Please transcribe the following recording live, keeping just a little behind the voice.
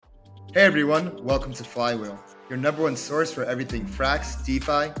Hey everyone, welcome to Flywheel, your number one source for everything Frax,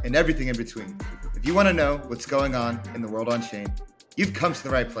 DeFi, and everything in between. If you want to know what's going on in the world on chain, you've come to the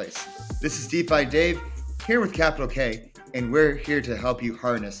right place. This is DeFi Dave, here with Capital K, and we're here to help you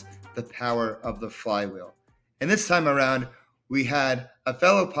harness the power of the flywheel. And this time around, we had a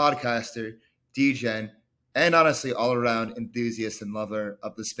fellow podcaster, DGen, and honestly all around enthusiast and lover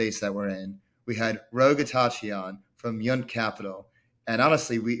of the space that we're in. We had Rogue Itachi on from Yunt Capital, and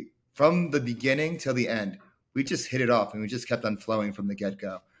honestly, from the beginning till the end, we just hit it off and we just kept on flowing from the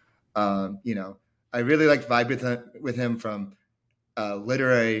get-go. I really liked vibe with him from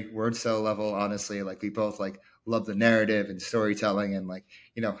literary word cell level, honestly. Like we both love the narrative and storytelling and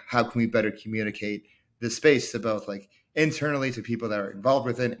how can we better communicate this space to both internally to people that are involved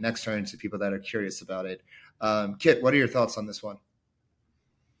with it and externally to people that are curious about it. Kit, what are your thoughts on this one?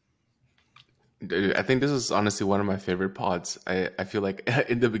 Dude, I think this is honestly one of my favorite pods. I feel like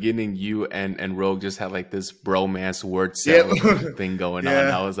in the beginning, you and Rogue just had this bromance word salad thing going on.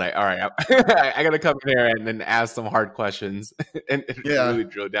 I was like, all right, I gotta come in here and then ask some hard questions and really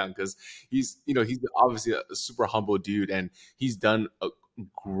drill down because he's obviously a super humble dude and he's done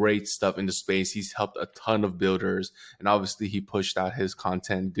great stuff in the space. He's helped a ton of builders and obviously he pushed out his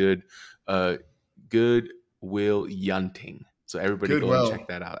content. Good will yunting. So everybody go and check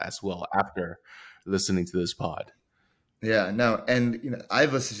that out as well after listening to this pod. Yeah, no, and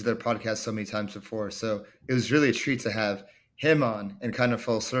I've listened to their podcast so many times before, so it was really a treat to have him on and kind of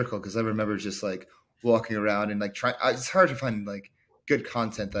full circle because I remember just walking around and trying. It's hard to find good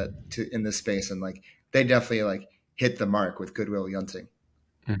content in this space, and they definitely hit the mark with Goodwill Yunting.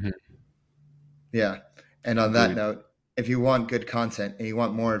 Mm-hmm. Yeah, and on that note, if you want good content and you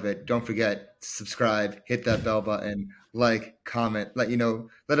want more of it, don't forget to subscribe, hit that bell button, comment, let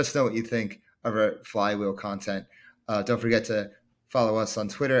us know what you think of our Flywheel content. Don't forget to follow us on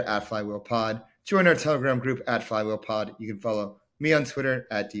Twitter at Flywheelpod. Join our Telegram group at Flywheelpod. You can follow me on Twitter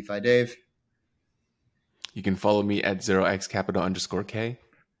at DeFi Dave. You can follow me at 0xcapital_K.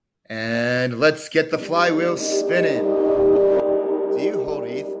 And let's get the flywheel spinning. Do you hold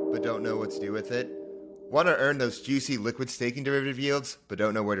ETH but don't know what to do with it? Want to earn those juicy liquid staking derivative yields but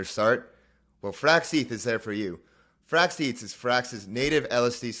don't know where to start? Well, Frax ETH is there for you. Frax ETH is Frax's native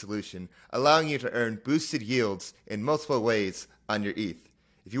LSD solution, allowing you to earn boosted yields in multiple ways on your ETH.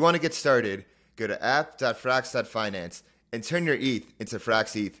 If you want to get started, go to app.frax.finance and turn your ETH into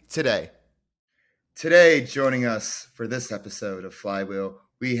Frax ETH today. Today, joining us for this episode of Flywheel,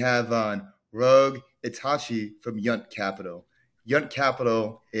 we have on Rogue Itachi from Yunt Capital. Yunt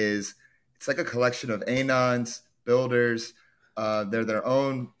Capital it's like a collection of anons, builders. They're their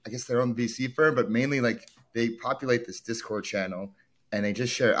own VC firm, but mainly they populate this Discord channel and they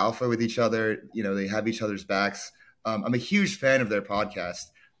just share alpha with each other. They have each other's backs. I'm a huge fan of their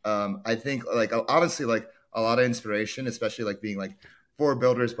podcast. I think honestly, a lot of inspiration, especially being for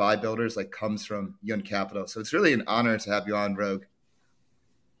builders by builders, comes from Yunt Capital. So it's really an honor to have you on, Rogue.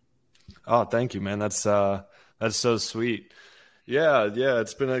 Oh, thank you, man. That's so sweet. Yeah.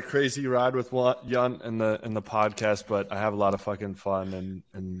 It's been a crazy ride with Yunt and the podcast, but I have a lot of fucking fun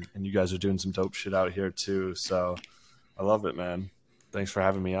and you guys are doing some dope shit out here too. So I love it, man. Thanks for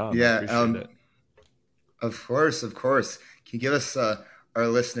having me on. Yeah. I appreciate it. Of course. Can you give us, our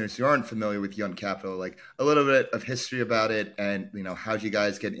listeners who aren't familiar with Yunt Capital, a little bit of history about it and, how'd you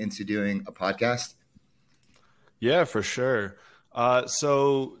guys get into doing a podcast? Yeah, for sure.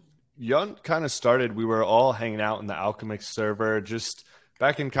 So Yunt kind of started, we were all hanging out in the Alchemix server just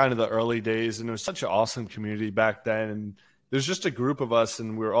back in kind of the early days. And it was such an awesome community back then. And there's just a group of us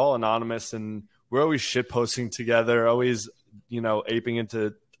and we were all anonymous and we're always shit posting together, always, aping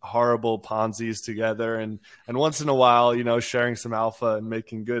into horrible Ponzi's together. And once in a while, sharing some alpha and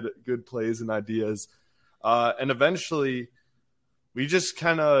making good plays and ideas. And eventually we just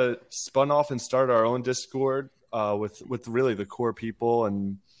kind of spun off and started our own Discord with really the core people.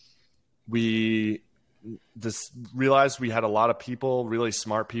 And we just realized we had a lot of people, really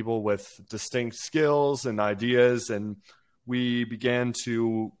smart people with distinct skills and ideas. And we began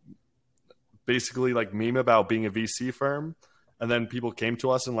to basically meme about being a VC firm. And then people came to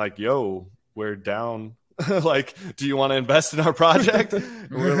us and yo, we're down. Do you want to invest in our project?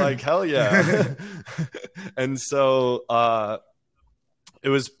 And we're like, hell yeah. And so it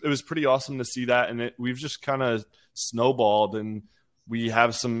was pretty awesome to see that. And we've just kind of snowballed and we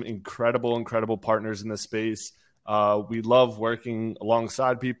have some incredible partners in this space. We love working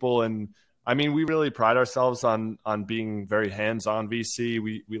alongside people. And I mean, we really pride ourselves on being very hands-on VC.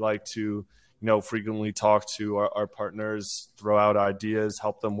 We like to, frequently talk to our partners, throw out ideas,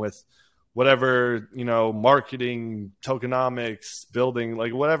 help them with whatever, marketing, tokenomics, building,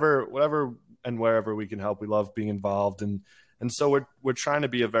 like whatever and wherever we can help. We love being involved. And so we're trying to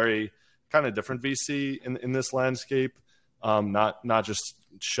be a very kind of different VC in this landscape, not just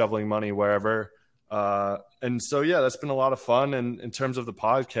shoveling money wherever. And so, yeah, that's been a lot of fun. And in terms of the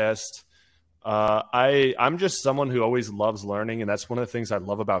podcast, I'm just someone who always loves learning. And that's one of the things I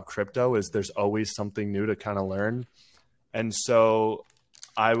love about crypto is there's always something new to kind of learn. And so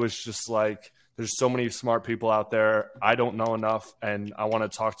I was just like, there's so many smart people out there. I don't know enough and I want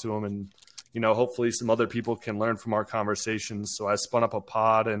to talk to them. And, hopefully some other people can learn from our conversations. So I spun up a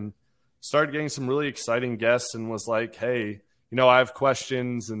pod and started getting some really exciting guests and was like, hey, I have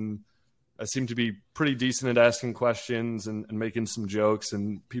questions, and I seem to be pretty decent at asking questions and making some jokes,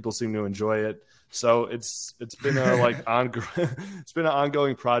 and people seem to enjoy it. So it's been it's been an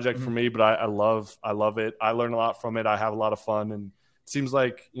ongoing project for me, but I love it. I learn a lot from it. I have a lot of fun, and it seems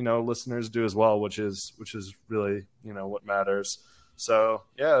like, listeners do as well, which is really, what matters. So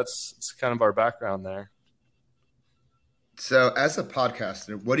yeah, it's kind of our background there. So as a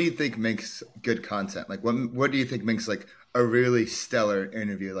podcaster, what do you think makes good content? Like what do you think makes like a really stellar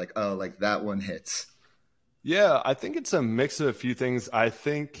interview? Like, oh, like that one hits. Yeah, I think it's a mix of a few things. I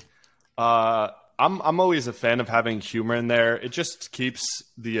think I'm always a fan of having humor in there. It just keeps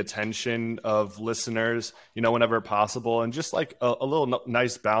the attention of listeners, whenever possible, and just like a little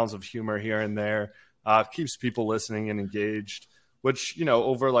nice balance of humor here and there keeps people listening and engaged, which,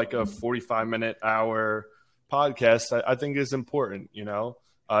 over like a 45-minute hour podcast, I think is important,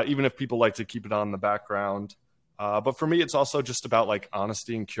 even if people like to keep it on in the background. But for me, it's also just about like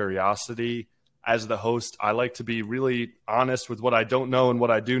honesty and curiosity. As the host, I like to be really honest with what I don't know and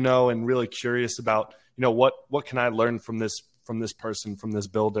what I do know, and really curious about, what can I learn from this person, from this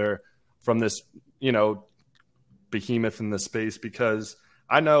builder, from this, behemoth in the space, because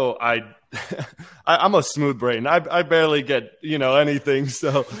I know I'm a smooth brain. I barely get, anything.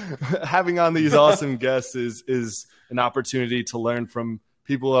 So having on these awesome guests is an opportunity to learn from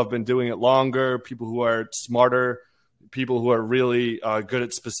people who have been doing it longer, people who are smarter, people who are really good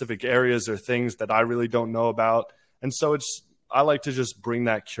at specific areas or things that I really don't know about. And so I like to just bring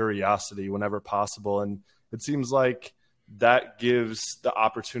that curiosity whenever possible. And it seems like that gives the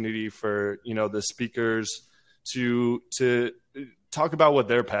opportunity for, the speakers to talk about what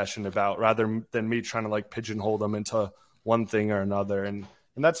they're passionate about rather than me trying to like pigeonhole them into one thing or another. And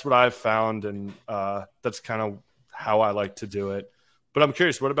that's what I've found. And that's kind of how I like to do it. But I'm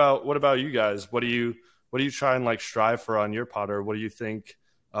curious, what about you guys? What do you try and like strive for on your pod, or what do you think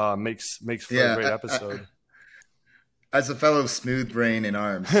makes for a great episode? As a fellow smooth brain in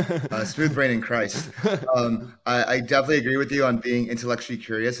arms, smooth brain in Christ, I definitely agree with you on being intellectually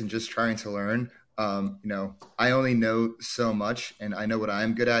curious and just trying to learn. I only know so much, and I know what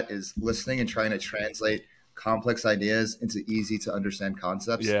I'm good at is listening and trying to translate complex ideas into easy to understand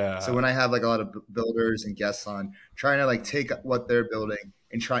concepts. Yeah. So when I have like a lot of builders and guests on, trying to like take what they're building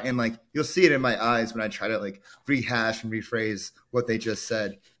and try and like, you'll see it in my eyes when I try to like rehash and rephrase what they just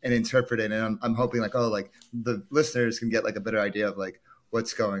said and interpret it. And I'm hoping like, oh, like the listeners can get like a better idea of like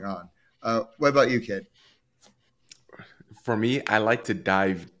what's going on. What about you, kid? For me, I like to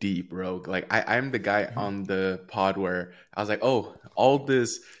dive deep, Rogue. Like I'm the guy on the pod where I was like, oh, all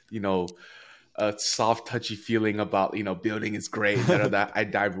this, a soft, touchy feeling about, building is great. That I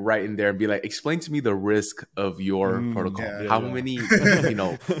dive right in there and be like, explain to me the risk of your protocol. Many,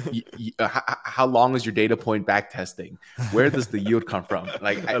 how long is your data point back testing? Where does the yield come from?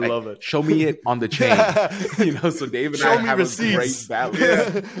 Like, I love it. Show me it on the chain. So Dave and I have receipts. A great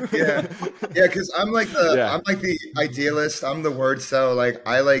balance. Yeah. Because I'm like the idealist. I'm the word. So like,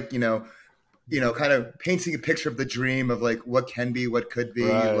 I like, kind of painting a picture of the dream of like what can be, what could be,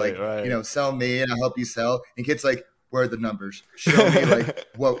 right. Sell me and I'll help you sell. And kids like, where are the numbers? Show me like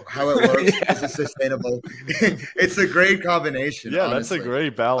how it works. Is it sustainable? It's a great combination. Yeah, honestly. That's a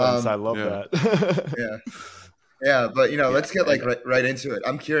great balance. I love that. Yeah. But let's get like right into it.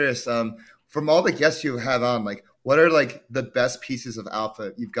 I'm curious. From all the guests you have on, like, what are like the best pieces of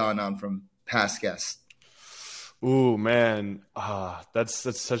alpha you've gone on from past guests? Ooh, man,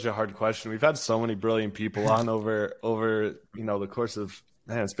 that's such a hard question. We've had so many brilliant people on over the course of,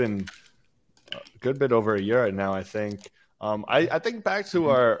 it's been a good bit over a year now, I think. I think back to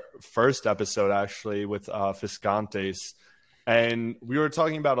our first episode actually with Fiscantes, and we were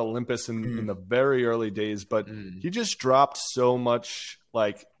talking about Olympus in the very early days, but he just dropped so much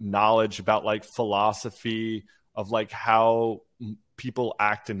like knowledge about like philosophy of like how people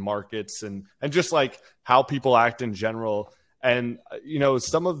act in markets and just like how people act in general. And,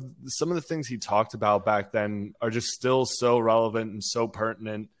 some of the things he talked about back then are just still so relevant and so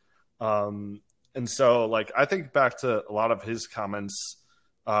pertinent. And so like I think back to a lot of his comments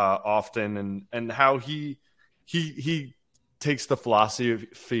often, and how he takes the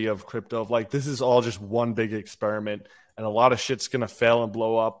philosophy of crypto of like, this is all just one big experiment and a lot of shit's gonna fail and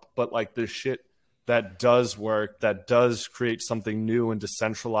blow up, but like the shit that does work, that does create something new and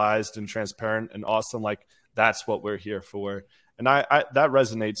decentralized and transparent and awesome, like that's what we're here for. And I that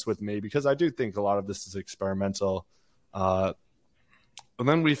resonates with me because I do think a lot of this is experimental. And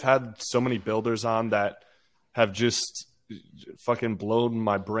then we've had so many builders on that have just fucking blown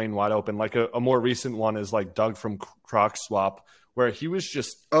my brain wide open. Like a more recent one is like Doug from Croc Swap, where he was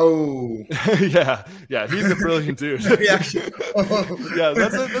just yeah, he's a brilliant dude. Reaction. Yeah,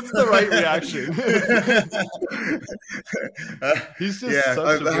 that's the right reaction. He's just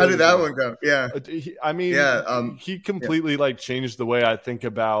how did that one go? Yeah, he completely like changed the way I think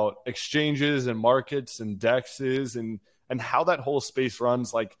about exchanges and markets and dexes and how that whole space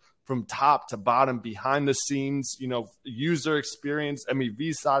runs, like from top to bottom, behind the scenes, you know, user experience,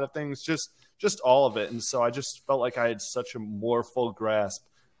 MEV side of things, just all of it. And so I just felt like I had such a more full grasp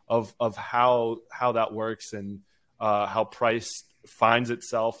of how that works and how price finds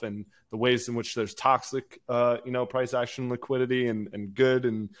itself and the ways in which there's toxic, price action liquidity and good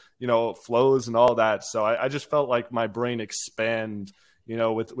and, flows and all that. So I just felt like my brain expand,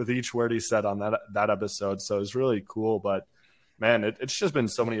 with each word he said on that episode. So it was really cool, but man, it's just been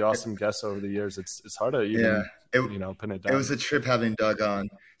so many awesome guests over the years. It's hard to even, pin it down. It was a trip having Doug on.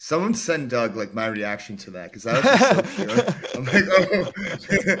 Someone send Doug like my reaction to that because that was just so cute. I'm like,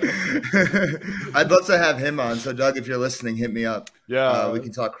 I'd love to have him on. So Doug, if you're listening, hit me up. Yeah, we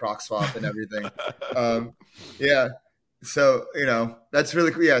can talk Croc Swap and everything. Yeah. So that's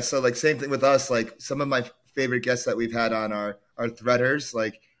really cool. Yeah. So like same thing with us. Like some of my favorite guests that we've had on are threaders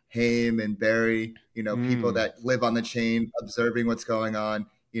like Haim and Barry. People that live on the chain, observing what's going on.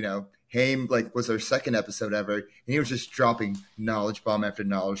 Haim was our second episode ever, and he was just dropping knowledge bomb after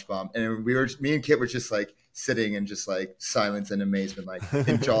knowledge bomb, and me and Kit were just like sitting in just like silence and amazement, like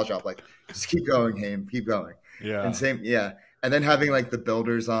in jaw drop, like just keep going, Haim, keep going. Yeah, and and then having like the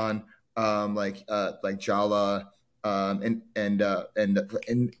builders on, like Jala, and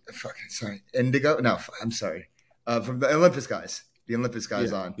fucking sorry, Indigo. No, I'm sorry, from the Olympus guys. The Olympus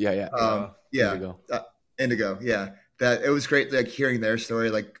guys on. Indigo. Yeah. That it was great, like hearing their story,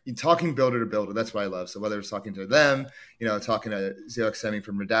 like talking builder to builder. That's what I love. So whether it's talking to them, talking to Xerox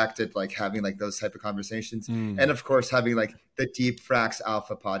from Redacted, like having like those type of conversations, and of course having like the Deep Frax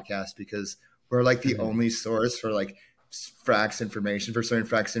Alpha podcast because we're like the only source for like Frax information, for certain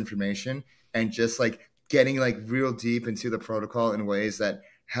Frax information, and just like getting like real deep into the protocol in ways that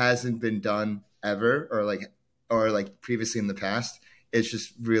hasn't been done ever or like previously in the past. It's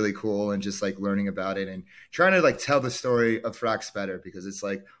just really cool and just like learning about it and trying to like tell the story of Frax better because it's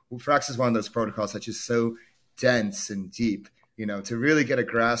like Frax is one of those protocols that's just so dense and deep. To really get a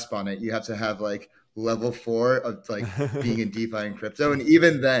grasp on it, you have to have like level 4 of like being in DeFi and crypto, and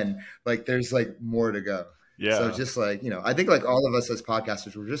even then, like there's like more to go. Yeah. So just like I think like all of us as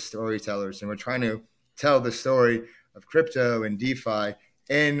podcasters, we're just storytellers, and we're trying to tell the story of crypto and DeFi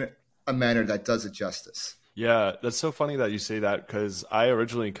in a manner that does it justice. Yeah, that's so funny that you say that because I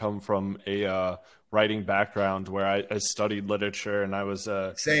originally come from a writing background where I studied literature and I was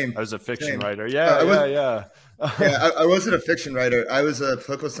a fiction writer. Yeah, I wasn't a fiction writer. I was a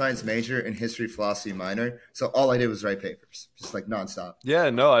political science major and history philosophy minor. So all I did was write papers, just like nonstop. Yeah,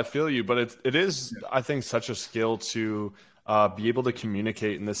 no, I feel you, but it is I think such a skill to be able to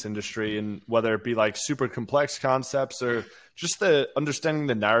communicate in this industry, and whether it be like super complex concepts or just the understanding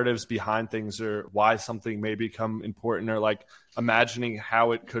the narratives behind things or why something may become important, or like imagining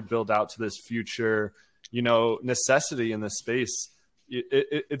how it could build out to this future, necessity in this space.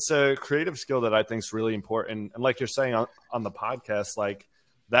 It's a creative skill that I think is really important. And like you're saying on the podcast, like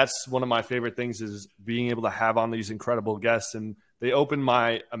that's one of my favorite things is being able to have on these incredible guests, and they open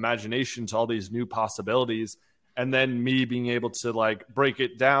my imagination to all these new possibilities. And then me being able to like break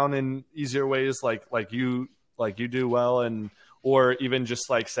it down in easier ways, like you do well, and or even just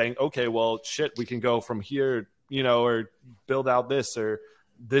like saying, okay, well, shit, we can go from here, or build out this, or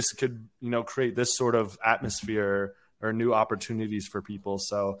this could, create this sort of atmosphere or new opportunities for people.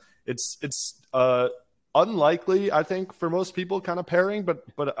 So it's unlikely, I think, for most people kind of pairing, but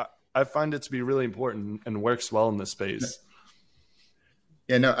I find it to be really important and works well in this space.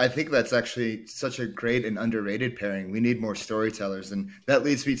 Yeah, no, I think that's actually such a great and underrated pairing. We need more storytellers. And that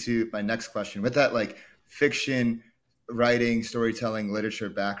leads me to my next question. With that, like, fiction, writing, storytelling, literature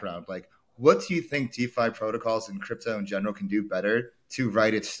background, like, what do you think DeFi protocols and crypto in general can do better to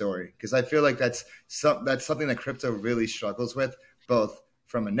write its story? Because I feel like that's something that crypto really struggles with, both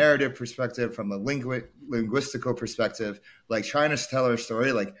from a narrative perspective, from a linguistical perspective, like trying to tell our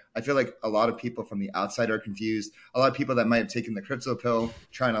story. Like, I feel like a lot of people from the outside are confused. A lot of people that might have taken the crypto pill,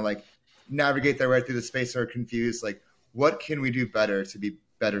 trying to like navigate their way through the space, are confused. Like, what can we do better to be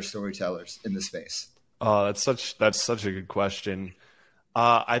better storytellers in the space? That's such a good question.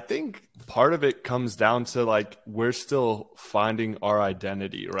 I think part of it comes down to like we're still finding our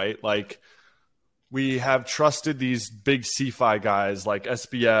identity, right? Like we have trusted these big CeFi guys like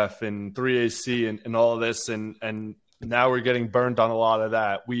SBF and 3AC and all of this, and now we're getting burned on a lot of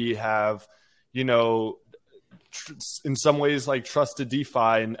that. We have, you know, in some ways like trusted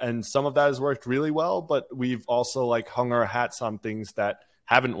DeFi, and some of that has worked really well, but we've also like hung our hats on things that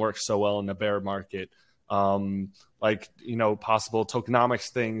haven't worked so well in the bear market. Like, you know, possible tokenomics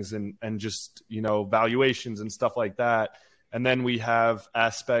things and just, you know, valuations and stuff like that. And then we have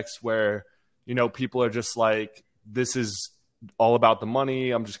aspects where, you know, people are just like, this is all about the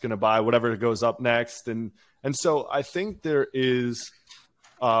money. I'm just going to buy whatever goes up next. And so I think there is,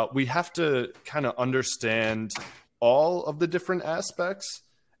 we have to kind of understand all of the different aspects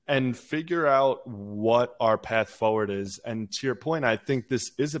and figure out what our path forward is. And to your point, I think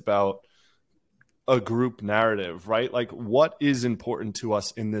this is about a group narrative, right? Like what is important to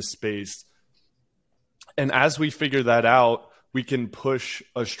us in this space. And as we figure that out, we can push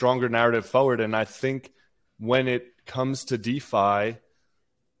a stronger narrative forward. And I think when it comes to DeFi,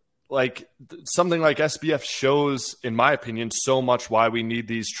 like something like SBF shows, in my opinion, so much why we need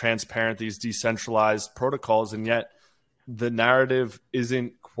these transparent, these decentralized protocols. And yet the narrative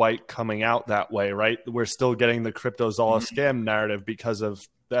isn't quite coming out that way, right? We're still getting the crypto's all a scam narrative because of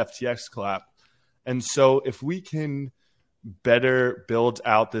the FTX collapse. And so if we can better build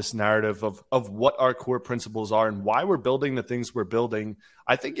out this narrative of what our core principles are and why we're building the things we're building,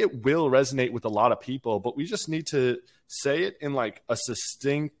 I think it will resonate with a lot of people, but we just need to say it in like a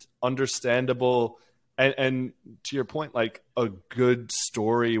succinct, understandable, and to your point, like a good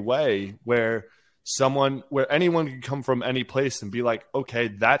story way where anyone can come from any place and be like, okay,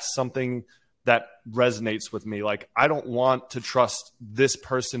 that's something that resonates with me. Like, I don't want to trust this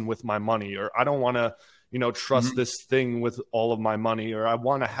person with my money, or I don't want to, you know, trust this thing with all of my money, or I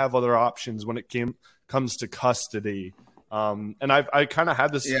want to have other options when it comes to custody. And I kind of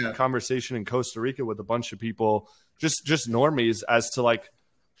had this conversation in Costa Rica with a bunch of people, just normies, as to like,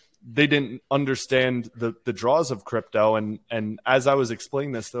 they didn't understand the draws of crypto. And as I was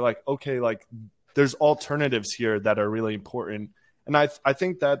explaining this, they're like, okay, like there's alternatives here that are really important. And I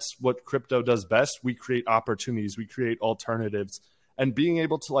think that's what crypto does best. We create opportunities, we create alternatives, and being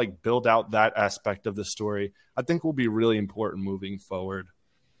able to like build out that aspect of the story, I think will be really important moving forward.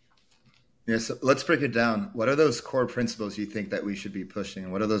 Yeah, so let's break it down. What are those core principles you think that we should be pushing?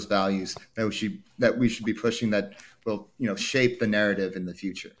 And what are those values that we should be pushing that will, you know, shape the narrative in the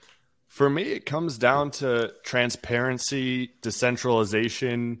future? For me, it comes down to transparency,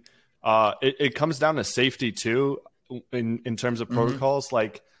 decentralization. It comes down to safety too. In terms of protocols,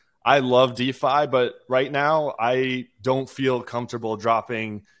 like I love DeFi, but right now I don't feel comfortable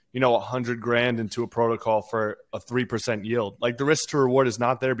dropping, you know, $100,000 into a protocol for a 3% yield. Like the risk to reward is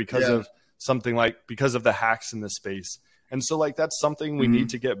not there because of because of the hacks in the space. And so like, that's something we need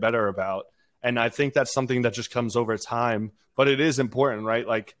to get better about. And I think that's something that just comes over time, but it is important, right?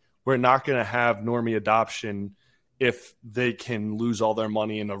 Like we're not going to have normie adoption if they can lose all their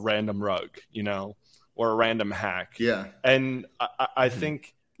money in a random rug, you know, or a random hack. Yeah. And I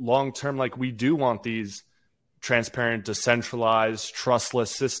think long-term, like we do want these transparent, decentralized,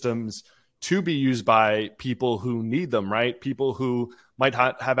 trustless systems to be used by people who need them, right? People who might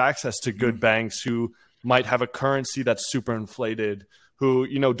have access to good banks, who might have a currency that's super inflated, who,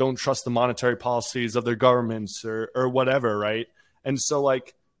 you know, don't trust the monetary policies of their governments or whatever, right? And so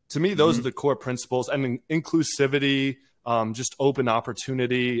like, to me, those are the core principles, and inclusivity, just open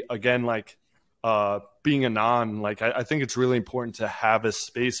opportunity. Again, like, being anon, like I think it's really important to have a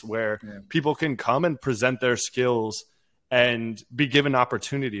space where people can come and present their skills and be given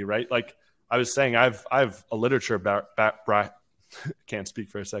opportunity, right? Like I was saying, I've a literature can't speak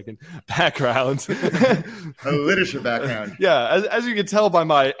for a second, background. A literature background. Yeah, as you can tell by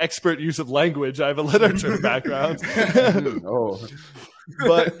my expert use of language, I have a literature background.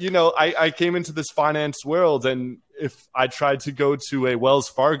 But, you know, I came into this finance world, and if I tried to go to a Wells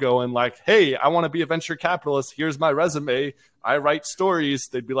Fargo and like, hey, I want to be a venture capitalist, here's my resume, I write stories,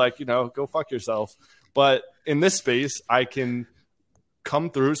 they'd be like, you know, go fuck yourself. But in this space, I can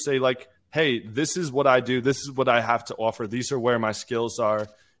come through, say like, hey, this is what I do, this is what I have to offer, these are where my skills are.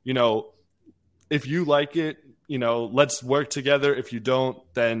 You know, if you like it, you know, let's work together. If you don't,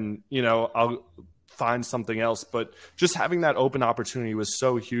 then, you know, I'll find something else. But just having that open opportunity was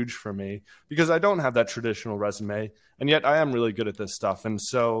so huge for me because I don't have that traditional resume, and yet I am really good at this stuff. And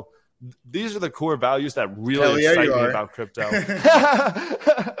so these are the core values that really excite me about crypto.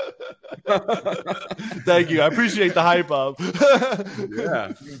 Thank you. I appreciate the hype up.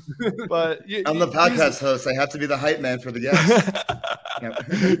 Yeah. But I'm the podcast host. I have to be the hype man for the guests.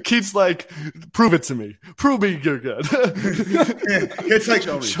 Yep. Keeps like, prove it to me. Prove me you're good. It's like,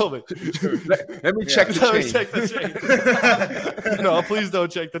 show me. Let me check the chain. Let me check the chain. No, please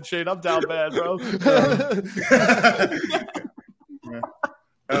don't check the chain. I'm down bad, bro.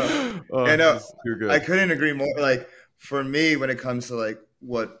 I couldn't agree more. Like for me, when it comes to like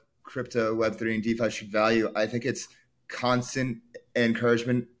what crypto, Web3, and DeFi should value, I think it's constant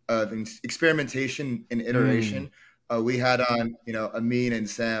encouragement of experimentation and iteration. We had on, Amin and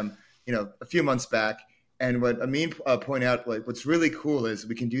Sam, a few months back, and what Amin pointed out, like what's really cool is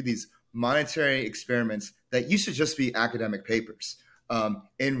we can do these monetary experiments that used to just be academic papers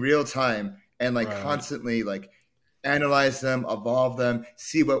in real time, and like constantly like analyze them, evolve them,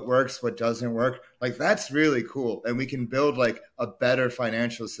 see what works, what doesn't work. Like that's really cool, and we can build like a better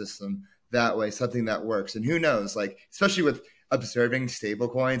financial system that way, something that works. And who knows, like especially with observing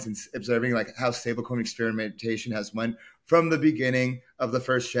stablecoins and observing like how stablecoin experimentation has went from the beginning of the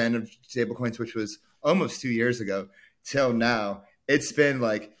first gen of stablecoins, which was almost 2 years ago, till now. It's been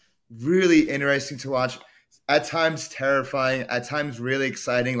like really interesting to watch. At times terrifying, at times really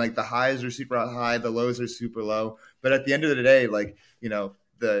exciting. Like the highs are super high, the lows are super low. But at the end of the day, like,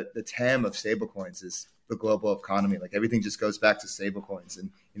 the TAM of stablecoins is the global economy. Like everything just goes back to stablecoins. And,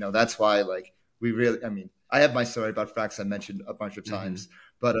 that's why like I have my story about facts I mentioned a bunch of times,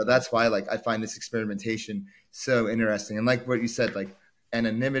 but that's why like I find this experimentation so interesting. And like what you said, like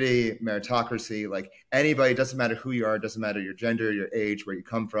anonymity, meritocracy, like anybody, doesn't matter who you are, doesn't matter your gender, your age, where you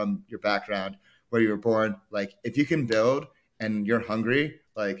come from, your background, where you were born, like if you can build and you're hungry,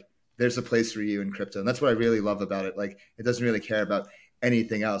 like there's a place for you in crypto. And that's what I really love about it. Like it doesn't really care about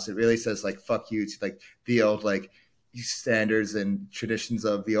anything else. It really says like, fuck you to like the old, like standards and traditions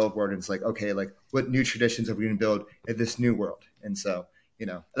of the old world. And it's like, okay, like what new traditions are we going to build in this new world? And so,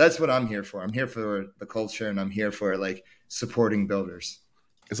 that's what I'm here for. I'm here for the culture, and I'm here for like supporting builders.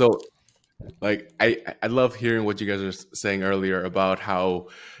 So like, I love hearing what you guys were saying earlier about how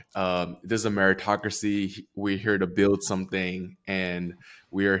there's a meritocracy. We're here to build something, and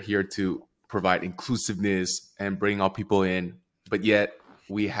we are here to provide inclusiveness and bring all people in. But yet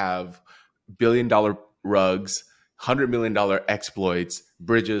we have $1 billion rugs, $100 million exploits.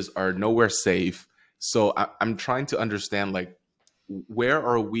 Bridges are nowhere safe. So I'm trying to understand, like, where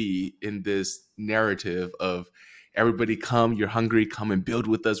are we in this narrative of everybody come, you're hungry, come and build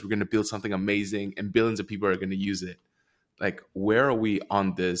with us. We're going to build something amazing, and billions of people are going to use it. Like, where are we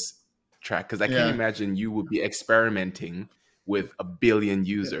on this track? Because I can't imagine you would be experimenting with 1 billion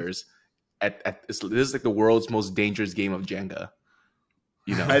users. This is like the world's most dangerous game of Jenga.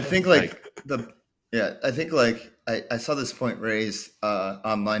 I think I saw this point raised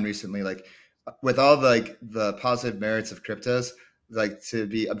online recently, like with all the positive merits of cryptos, like to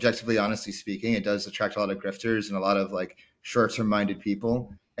be objectively, honestly speaking, it does attract a lot of grifters and a lot of like short-term minded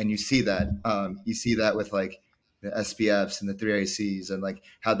people. And you see that with like the SPFs and the 3ACs and like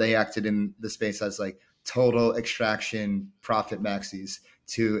how they acted in the space as like total extraction profit maxis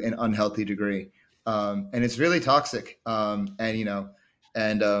to an unhealthy degree. And it's really toxic. To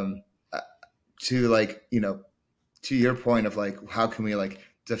your point of like, how can we like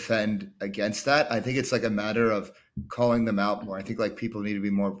defend against that? I think it's like a matter of calling them out more. I think like people need to be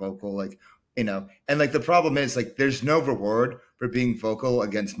more vocal, like, and like the problem is like, there's no reward for being vocal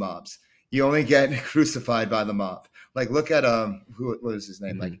against mobs. You only get crucified by the mob. Like look at, what was his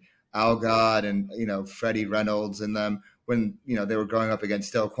name? Like Al God and, Freddie Reynolds and them when, they were going up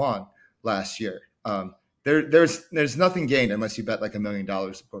against Del Quan last year. There's nothing gained unless you bet like $1 million,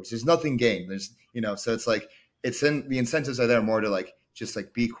 of course. There's nothing gained. There's, so it's like, the incentives are there more to like, just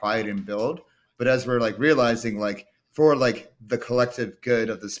like be quiet and build. But as we're like realizing, like for like the collective good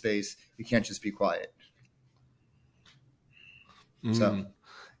of the space, you can't just be quiet. So,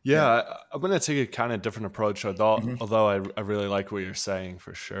 I'm going to take a kind of different approach, although I really like what you're saying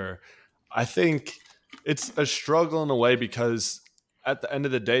for sure. I think it's a struggle in a way because at the end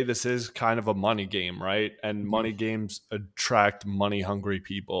of the day, this is kind of a money game, right? And money games attract money hungry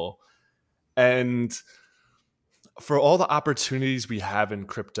people. And for all the opportunities we have in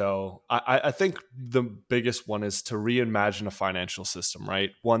crypto, I think the biggest one is to reimagine a financial system,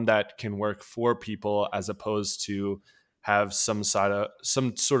 right? One that can work for people as opposed to have some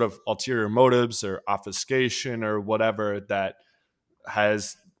sort of ulterior motives or obfuscation or whatever that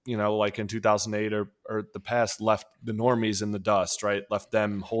has like in 2008 or the past, left the normies in the dust, right? Left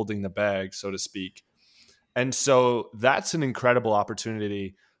them holding the bag, so to speak. And so that's an incredible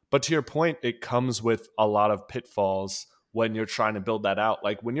opportunity. But to your point, it comes with a lot of pitfalls when you're trying to build that out.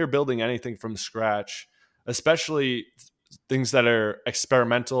 Like when you're building anything from scratch, especially things that are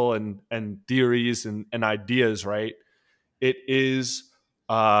experimental and theories and ideas, right? It is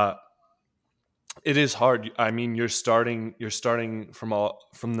uh it is hard. I mean, you're starting from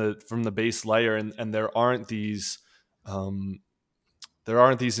the base layer, and um there aren't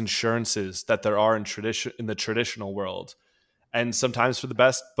these insurances that there are in the traditional world, and sometimes for the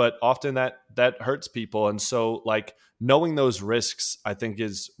best, but often that hurts people. And so like knowing those risks, I think,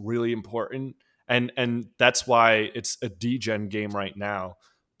 is really important. And that's why it's a degen game right now.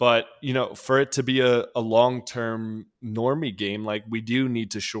 But for it to be a long-term normie game, like, we do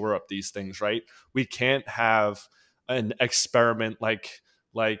need to shore up these things, right? We can't have an experiment like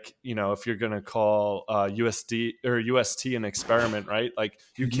if you're going to call USD or UST an experiment, right? Like,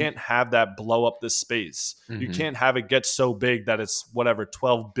 you can't have that blow up this space. You can't have it get so big that it's whatever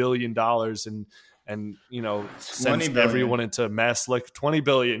 $12 billion and sends 20 billion. everyone into mass 20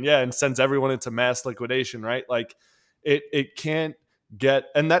 billion, yeah, and sends everyone into mass liquidation, right? Like, it can't get,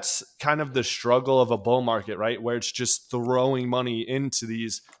 and that's kind of the struggle of a bull market, right? Where it's just throwing money into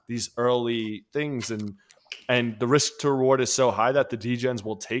these early things, and the risk to reward is so high that the degens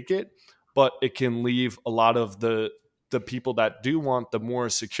will take it, but it can leave a lot of the people that do want the more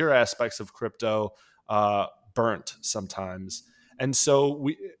secure aspects of crypto burnt sometimes. And so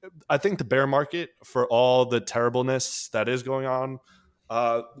I think the bear market, for all the terribleness that is going on,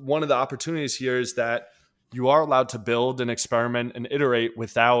 one of the opportunities here is that you are allowed to build and experiment and iterate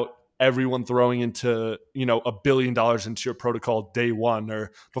without everyone throwing into $1 billion into your protocol day one,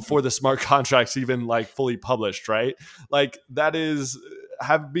 or before the smart contracts even like fully published, right? Like, that is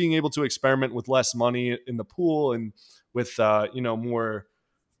being able to experiment with less money in the pool and with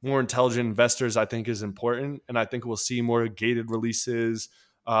more intelligent investors, I think, is important. And I think we'll see more gated releases,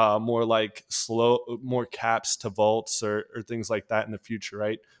 more like more caps to vaults or things like that in the future,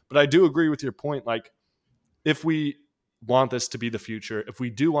 right? But I do agree with your point. Like, if we want this to be the future, if we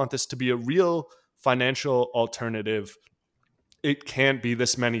do want this to be a real financial alternative, it can't be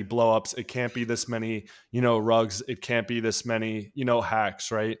this many blowups. It can't be this many, rugs. It can't be this many,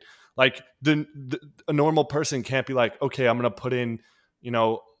 hacks, right? Like, a normal person can't be like, okay, I'm going to put in,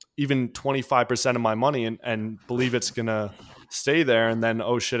 even 25% of my money and believe it's going to stay there. And then,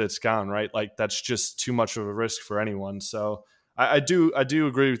 oh shit, it's gone, right? Like, that's just too much of a risk for anyone. So I do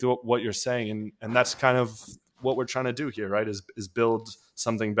agree with what you're saying. And that's kind of what we're trying to do here, right? Is build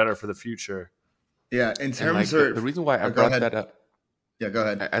something better for the future. Yeah, in terms like, of the reason why I brought that up. Yeah, go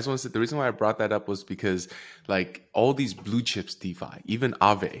ahead. I just want to say the reason why I brought that up was because, like, all these blue chips DeFi, even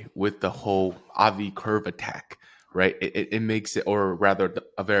Aave with the whole Aave curve attack, right? It makes it, or rather,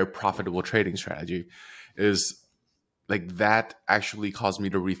 a very profitable trading strategy. Is like, that actually caused me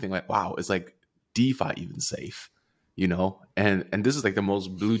to rethink, like, wow, is like DeFi even safe? And this is like the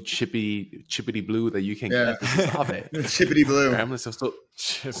most blue chippity blue that you can get. This is Aave. Chippity blue. Right?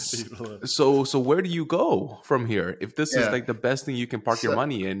 So where do you go from here if this is like the best thing you can park your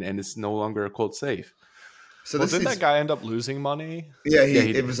money in, and it's no longer quote safe? So didn't that guy end up losing money? Yeah,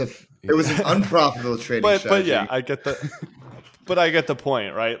 it was an unprofitable trading strategy. But yeah, I get the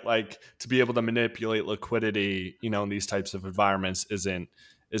point, right? Like, to be able to manipulate liquidity, in these types of environments isn't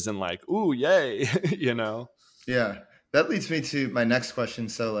like, ooh, yay, Yeah, that leads me to my next question.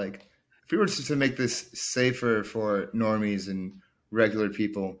 So, like, if we were to make this safer for normies and regular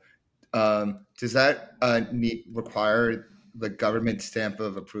people, does that require the government stamp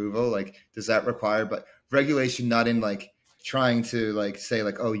of approval? Like, does that require, but regulation not in like trying to like say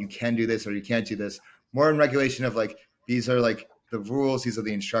like, oh, you can do this or you can't do this, more in regulation of like, these are like the rules, these are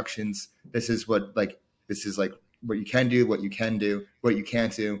the instructions, this is what you can do, what you can do, what you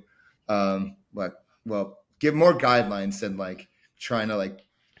can't do. Give more guidelines than like trying to like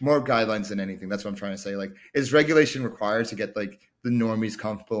more guidelines than anything. That's what I'm trying to say. Like, is regulation required to get like the normies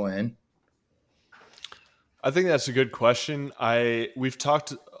comfortable in? I think that's a good question. We've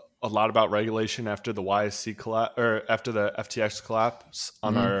talked a lot about regulation after the YSC collapse, or after the FTX collapse,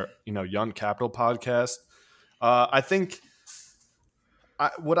 on our Yunt Capital podcast. I think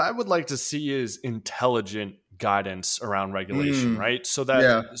what I would like to see is intelligent guidance around regulation, right? So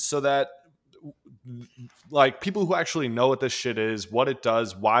that like, people who actually know what this shit is, what it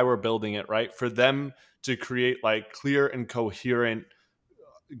does, why we're building it, right? For them to create like clear and coherent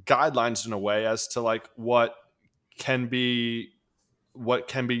guidelines in a way as to like what can be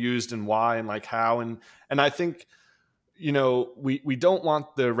used and why, and like how. And I think, we don't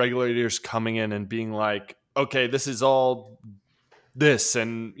want the regulators coming in and being like, okay, this is all this,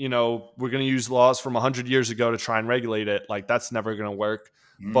 and we're going to use laws from 100 years ago to try and regulate it. Like, that's never going to work.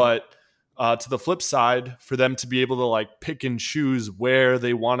 But to the flip side, for them to be able to like pick and choose where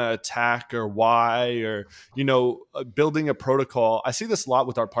they want to attack or why, or building a protocol. I see this a lot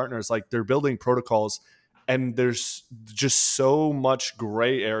with our partners. Like, they're building protocols and there's just so much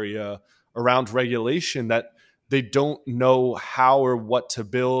gray area around regulation that they don't know how or what to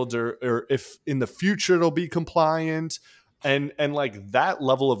build, or if in the future it'll be compliant. And like, that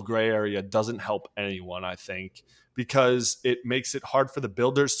level of gray area doesn't help anyone, I think, because it makes it hard for the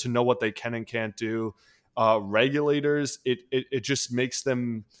builders to know what they can and can't do. Regulators, it just makes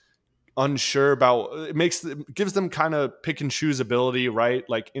them unsure about, gives them kind of pick and choose ability, right?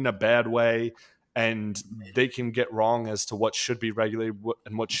 Like, in a bad way, and they can get wrong as to what should be regulated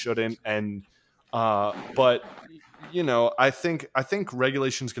and what shouldn't. And but I think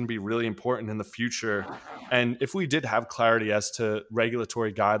regulation is going to be really important in the future. And if we did have clarity as to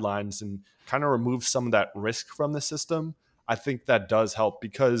regulatory guidelines and kind of remove some of that risk from the system, I think that does help,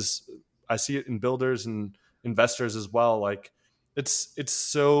 because I see it in builders and investors as well. Like, it's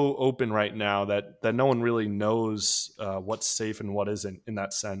so open right now that no one really knows what's safe and what isn't, in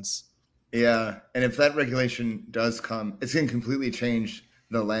that sense. Yeah, and if that regulation does come, it's going to completely change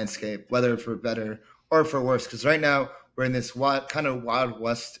the landscape, whether for better or for worse. Because right now we're in this kind of wild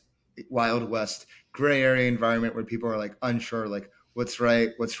west gray area environment where people are like unsure, like what's right,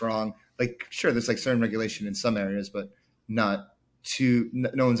 what's wrong. Like, sure, there's like certain regulation in some areas, but no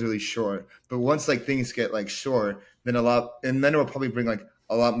one's really sure. But once like things get like sure, then it will probably bring like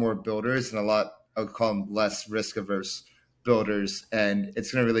a lot more builders and I would call them less risk averse builders, and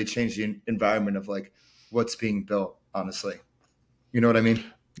it's going to really change the environment of like what's being built, honestly. You know what I mean?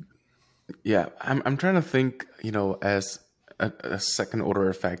 Yeah, I'm trying to think, as a second order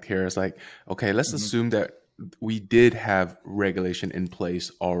effect here. Is like, okay, let's assume that we did have regulation in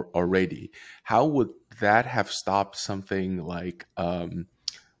place already. How would that have stopped something like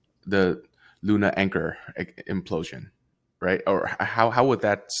the Luna anchor implosion, right? Or how would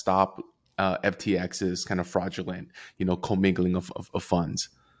that stop FTX's kind of fraudulent, commingling of funds?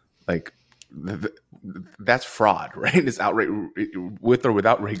 Like, that's fraud, right? It's outright, with or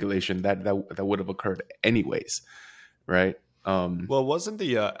without regulation, that would have occurred anyways, right? Well, wasn't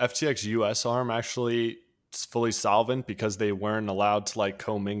the FTX US arm actually fully solvent because they weren't allowed to like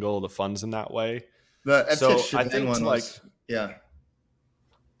commingle the funds in that way? The FTX So I think one like, was, yeah.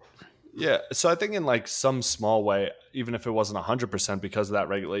 Yeah, so I think in like some small way, even if it wasn't 100% because of that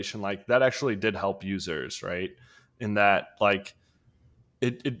regulation, like that actually did help users, right? In that, like,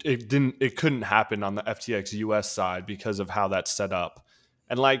 it couldn't happen on the FTX US side because of how that's set up.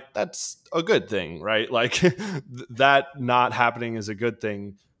 And like, that's a good thing, right? Like that not happening is a good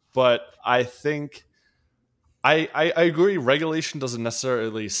thing. But I think I agree, regulation doesn't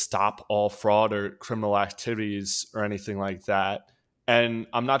necessarily stop all fraud or criminal activities or anything like that. And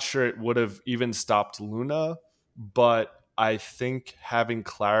I'm not sure it would have even stopped Luna, but I think having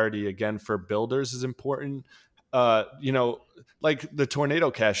clarity again for builders is important. Like the tornado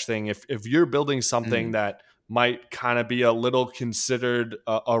cash thing, if you're building something that might kind of be a little considered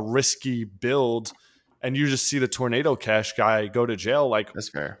a risky build, and you just see the tornado cash guy go to jail, like, that's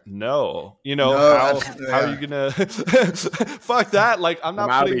fair. No, No, how are you gonna fuck that? Like, I'm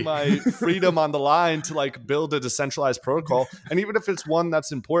not putting my freedom on the line to like build a decentralized protocol. And even if it's one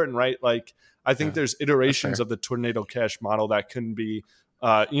that's important, right? Like, I think there's iterations of the tornado cash model that can be,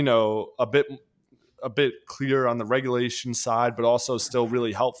 a bit clear on the regulation side, but also still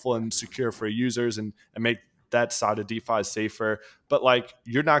really helpful and secure for users, and make that side of DeFi safer. But like,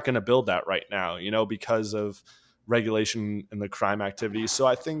 you're not going to build that right now, because of regulation and the crime activities. So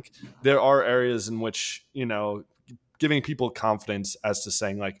I think there are areas in which, giving people confidence as to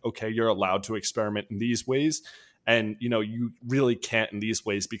saying like, okay, you're allowed to experiment in these ways, and you really can't in these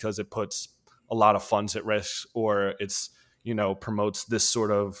ways because it puts a lot of funds at risk, or it's promotes this sort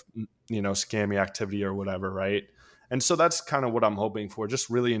of scammy activity or whatever, right? And so that's kind of what I'm hoping for, just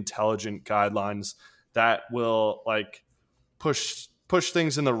really intelligent guidelines that will like push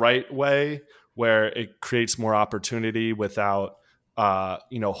things in the right way, where it creates more opportunity without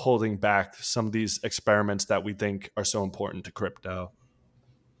holding back some of these experiments that we think are so important to crypto.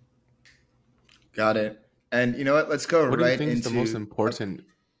 Got it. And you know what? Let's go what right do you think into is the most important.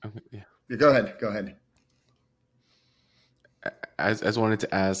 Yeah. Go ahead. I just wanted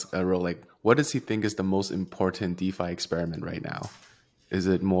to ask Ro, like, what does he think is the most important DeFi experiment right now? Is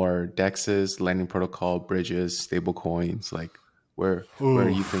it more DEXs, lending protocol, bridges, stable coins? Like, where are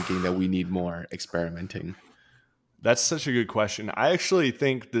you thinking that we need more experimenting? That's such a good question. I actually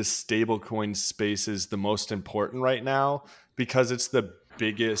think this stablecoin space is the most important right now because it's the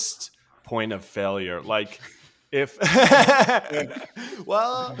biggest point of failure. Like, if, Yeah.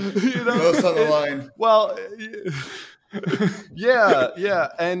 well, Most on the line. well, yeah.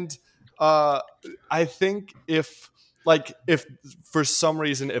 And uh, I think if for some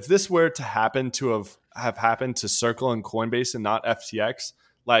reason, if this were to happen to have happened to Circle and Coinbase and not FTX,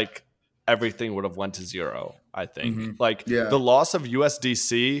 like, everything would have went to zero. I think like Yeah. the loss of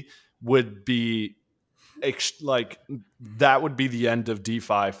USDC would be like that would be the end of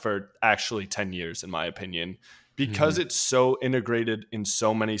DeFi for actually 10 years, in my opinion, because it's so integrated in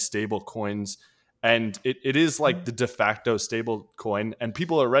so many stable coins. And it is like the de facto stable coin, and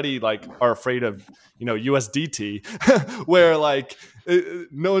people already like are afraid of, USDT, where like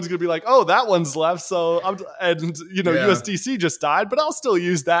no one's gonna be like, oh, that one's left, so USDC just died, but I'll still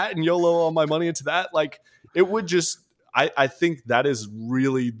use that and YOLO all my money into that. Like, it would just, I think that is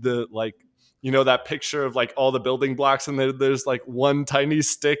really the, like, that picture of like all the building blocks and there's like one tiny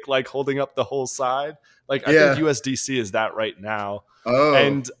stick like holding up the whole side. Like, I think USDC is that right now.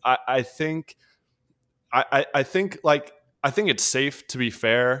 And I think it's safe, to be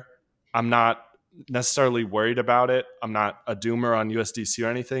fair. I'm not necessarily worried about it. I'm not a doomer on USDC or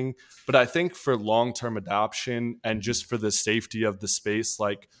anything, but I think for long-term adoption and just for the safety of the space,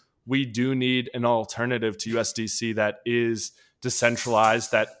 like, we do need an alternative to USDC that is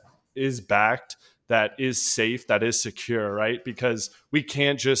decentralized, that is backed, that is safe, that is secure, right? Because we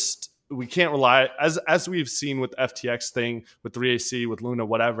can't rely, as we've seen with FTX thing, with 3AC, with Luna,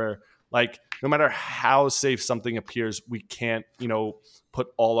 whatever. Like, no matter how safe something appears, we can't, put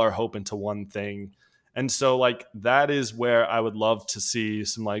all our hope into one thing. And so, like, that is where I would love to see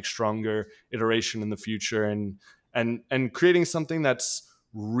some like stronger iteration in the future, and creating something that's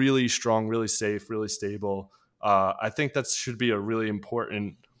really strong, really safe, really stable. I think that should be a really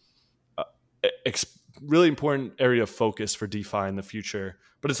important area of focus for DeFi in the future.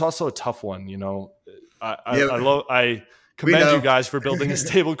 But it's also a tough one, I commend you guys for building a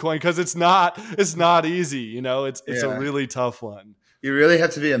stable coin, because it's not easy. It's a really tough one. You really have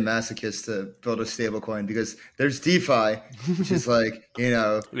to be a masochist to build a stable coin, because there's DeFi, which is like, you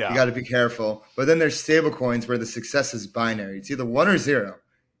got to be careful. But then there's stable coins where the success is binary. It's either 1 or 0.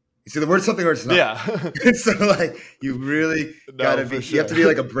 It's either worth something or it's not. Yeah. So like, you really gotta be. Sure. You have to be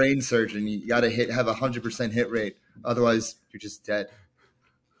like a brain surgeon. You gotta have 100% hit rate. Otherwise, you're just dead.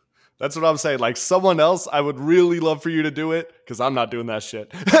 That's what I'm saying. Like, someone else, I would really love for you to do it, because I'm not doing that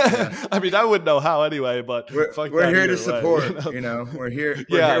shit. Yeah. I mean, I wouldn't know how anyway, but we're here to support. We're here.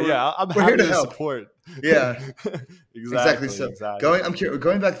 I'm we're here to help. Support. Yeah, exactly. So exactly. I'm curious,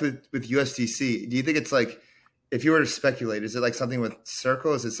 going back with USDC. Do you think it's like, if you were to speculate, is it like something with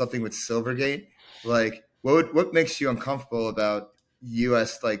Circle? Is it something with Silvergate? Like, what makes you uncomfortable about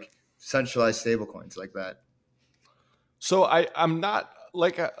US like centralized stablecoins like that? So I'm not,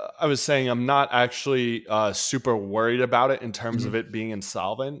 like I was saying, I'm not actually super worried about it in terms of it being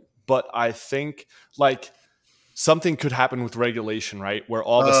insolvent, but I think like something could happen with regulation, right? Where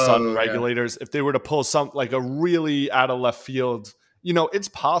all of a sudden regulators, if they were to pull some like a really out of left field, it's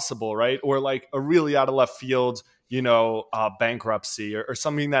possible, right? Or like a really out of left field, bankruptcy or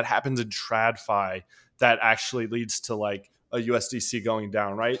something that happens in TradFi that actually leads to like a USDC going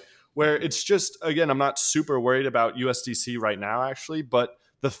down, right? Where it's just, again, I'm not super worried about USDC right now, actually, but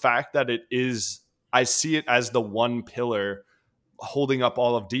the fact that I see it as the one pillar holding up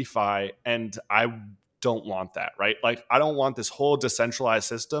all of DeFi, and I don't want that, right? Like, I don't want this whole decentralized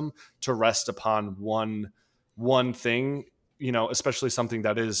system to rest upon one thing, especially something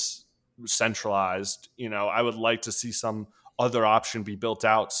that is centralized. I would like to see some other option be built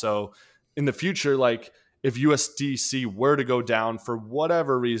out. So in the future, like, if USDC were to go down for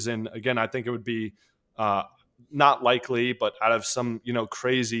whatever reason, again, I think it would be not likely, but out of some,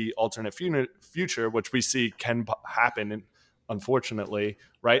 crazy alternate future, which we see can happen, unfortunately,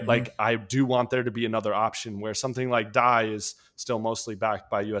 right? Like, I do want there to be another option where something like DAI is still mostly backed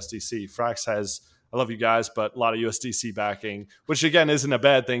by USDC. Frax has, I love you guys, but a lot of USDC backing, which again isn't a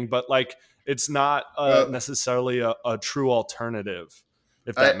bad thing, but like, it's not necessarily a true alternative,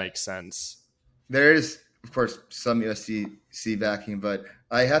 if that makes sense. There is, of course, some USDC backing, but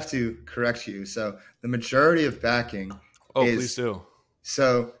I have to correct you. So the majority of backing is... please do.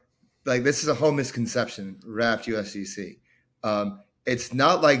 So, like, this is a whole misconception, wrapped USDC. It's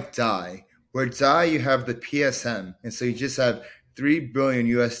not like DAI, where DAI you have the PSM, and so you just have 3 billion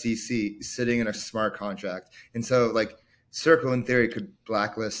USDC sitting in a smart contract. And so, like, Circle, in theory, could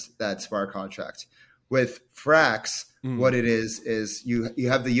blacklist that smart contract. With Frax, what it is you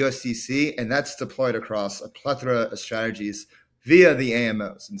have the USDC, and that's deployed across a plethora of strategies via the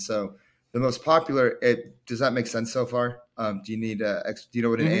AMOs. And so the most popular, does that make sense so far? Do you know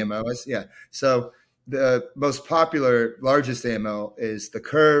what an AMO is? Yeah. So the most popular, largest AMO is the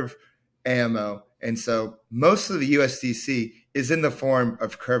Curve AMO. And so most of the USDC is in the form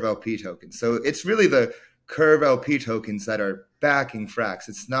of Curve LP tokens. So it's really the Curve LP tokens that are backing Frax.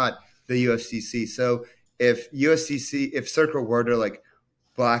 It's not the USDC. So if Circle were to like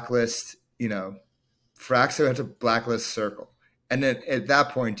blacklist, Frax, they would have to blacklist Circle. And then at that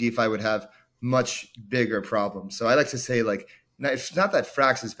point, DeFi would have much bigger problems. So I like to say, like, it's not that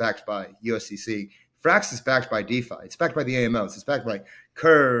Frax is backed by USDC. Frax is backed by DeFi. It's backed by the AMOs. It's backed by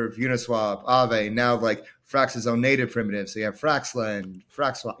Curve, Uniswap, Aave. Now, like, Frax's own native primitives. So you have FraxLend,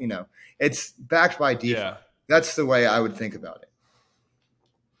 FraxSwap. It's backed by DeFi. Yeah. That's the way I would think about it.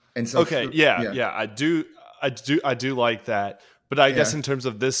 And so, I do like that. But I guess in terms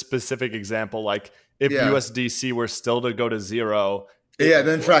of this specific example, like, if USDC were still to go to zero,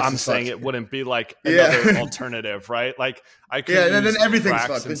 then Frax I'm saying it wouldn't be like another alternative, right? Like, I could use then everything's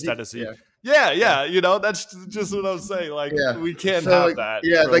Frax instead of Z. That's just what I'm saying. Like, we can't have that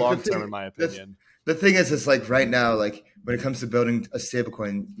for long term, in my opinion. The thing is like right now, like when it comes to building a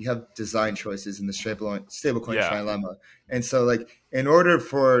stablecoin, you have design choices in the stablecoin trilemma. And so, like, in order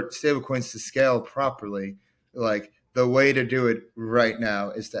for stablecoins to scale properly, like, the way to do it right now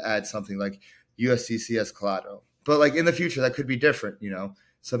is to add something like USDC as collateral. But like in the future, that could be different.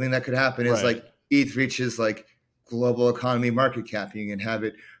 Something that could happen is like ETH reaches like global economy market cap. You can have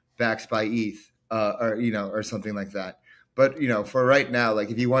it backed by ETH, or something like that. But for right now,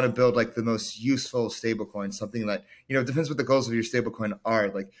 like if you want to build like the most useful stablecoin, something that it depends what the goals of your stablecoin are.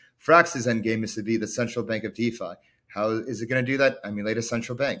 Like Frax's end game is to be the central bank of DeFi. How is it going to do that? Emulate a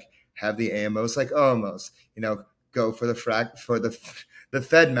central bank. Have the AMOs like OMOs. Go for the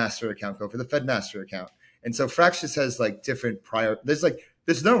Fed master account. Go for the Fed master account. And so Frax just has like different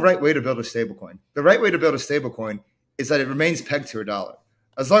there's no right way to build a stablecoin. The right way to build a stablecoin is that it remains pegged to $1.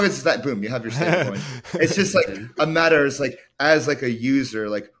 As long as it's that, boom, you have your stablecoin. It's just like a matter is like as like a user,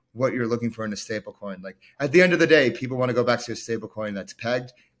 like what you're looking for in a stablecoin. Like at the end of the day, people want to go back to a stablecoin that's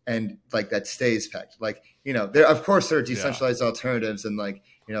pegged and like that stays pegged. Like, there of course there are decentralized alternatives and like,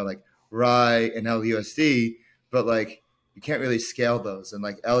 like RAI and LUSD, but like you can't really scale those. And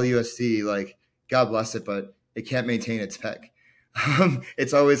like LUSD, like God bless it, but it can't maintain its peg.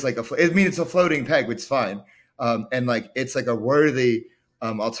 It's always like it's a floating peg, which is fine. And like it's like a worthy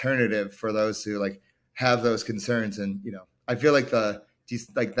alternative for those who like have those concerns. And I feel like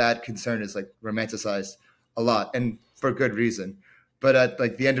that concern is like romanticized a lot, and for good reason. But at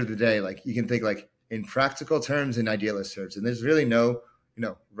like the end of the day, like you can think like in practical terms and idealist terms, and there's really no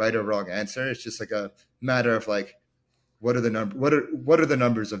right or wrong answer. It's just like a matter of like what are the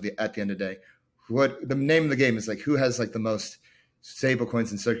numbers at the end of the day. What the name of the game is like who has like the most stable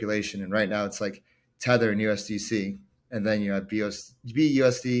coins in circulation, and right now it's like Tether and USDC, and then you have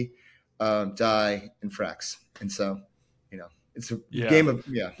BUSD, DAI, and Frax. And so it's a game of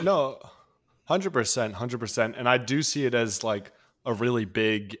 100%, and I do see it as like a really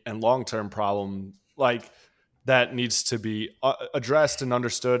big and long-term problem, like that needs to be addressed and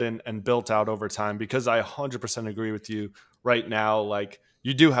understood and built out over time, because I 100% agree with you. Right now, like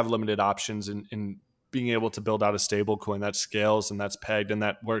you do have limited options in being able to build out a stable coin that scales and that's pegged and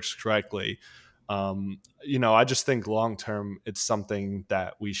that works correctly. I just think long term, it's something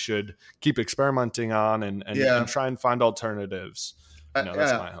that we should keep experimenting on and try and find alternatives.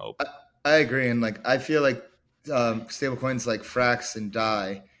 That's my hope. I agree. And like, I feel like stable coins like Frax and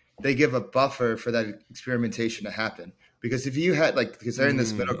DAI, they give a buffer for that experimentation to happen. Because if you had because they're in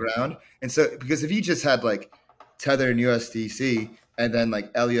this middle ground. And so, because if you just had like Tether and USDC and then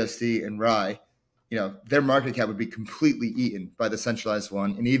like LUSD and RAI, their market cap would be completely eaten by the centralized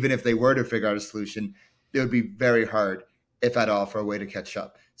one. And even if they were to figure out a solution, it would be very hard, if at all, for a way to catch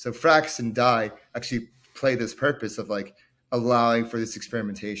up. So Frax and DAI actually play this purpose of like allowing for this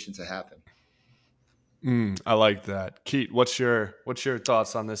experimentation to happen. I like that. Keith, what's your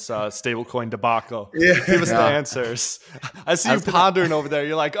thoughts on this stablecoin debacle? Give us the answers. I see you pondering over there.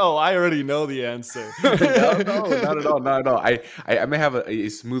 You're like, oh, I already know the answer. No, not at all. I may have a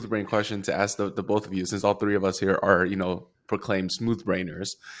smooth brain question to ask the both of you, since all three of us here are proclaimed smooth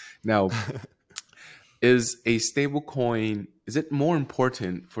brainers. Now, is it more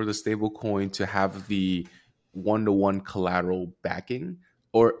important for the stablecoin to have the one-to-one collateral backing?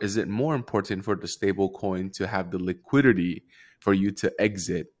 Or is it more important for the stable coin to have the liquidity for you to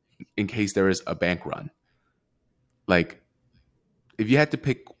exit in case there is a bank run? Like, if you had to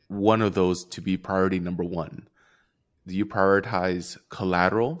pick one of those to be priority number one? Do you prioritize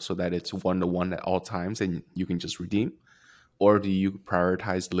collateral so that it's 1-to-1 at all times and you can just redeem? Or do you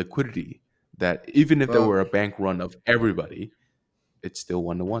prioritize liquidity that even if there were a bank run of everybody, it's still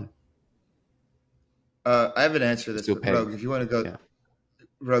 1-to-1? I have an answer to this, Still but pay. Rogue, if you want to go, Yeah.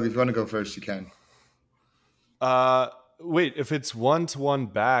 Rogue, if you want to go first, you can. Wait, if it's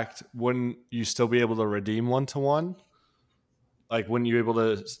 1-to-1 backed, wouldn't you still be able to redeem 1-to-1? Like, wouldn't you able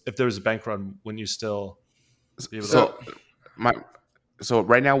to, if there was a bank run, wouldn't you still be able So so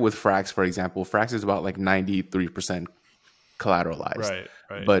right now with Frax, for example, Frax is about like 93% collateralized.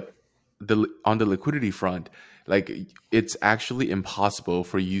 Right. But on the liquidity front, like it's actually impossible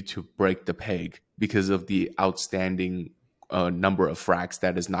for you to break the peg because of the outstanding number of Frax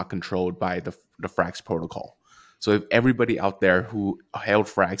that is not controlled by the Frax protocol. So if everybody out there who held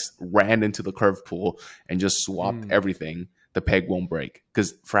Frax ran into the curve pool and just swapped everything, the peg won't break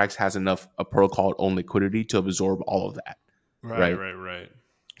because Frax has enough protocol owned liquidity to absorb all of that. Right.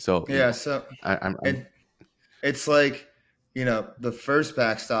 So Yeah, so I'm it's like, the first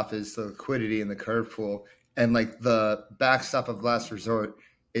backstop is the liquidity in the curve pool, and like the backstop of last resort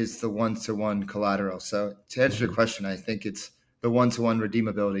is the 1-to-1 collateral. So to answer your question, I think it's the 1-to-1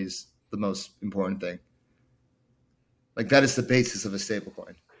 redeemability is the most important thing. Like that is the basis of a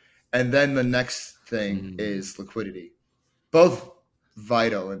stablecoin. And then the next thing is liquidity. Both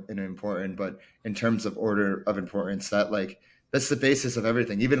vital and important, but in terms of order of importance, that's the basis of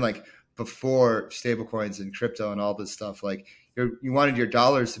everything. Even like before stablecoins and crypto and all this stuff, like you wanted your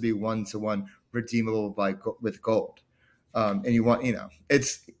dollars to be 1-to-1 redeemable with gold, and you want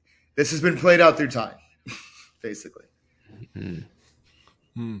this has been played out through time, basically.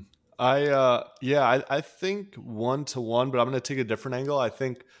 I think 1-to-1, but I'm going to take a different angle. I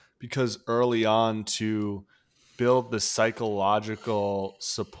think because early on to build the psychological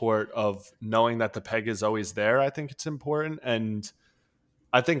support of knowing that the peg is always there, I think it's important. And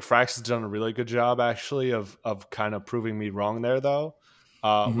I think Frax has done a really good job actually of kind of proving me wrong there though,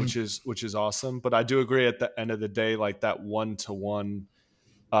 which is awesome. But I do agree at the end of the day, like that 1-to-1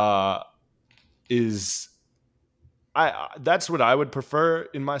 is that's what I would prefer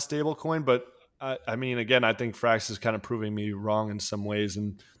in my stable coin. But I mean, again, I think Frax is kind of proving me wrong in some ways,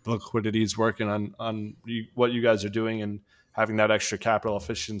 and the liquidity is working on what you guys are doing and having that extra capital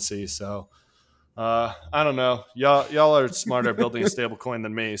efficiency. So I don't know. Y'all are smarter building a stable coin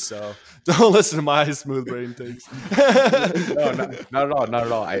than me, so don't listen to my smooth brain takes. No, not at all. Not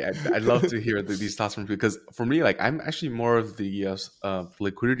at all. I'd love to hear these thoughts from you because for me, like I'm actually more of the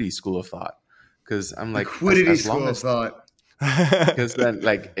liquidity school of thought because I'm like Liquidity as long school of as thought. because then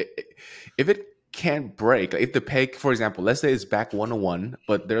like if it can't break, like if the peg, for example, let's say it's back 1-to-1,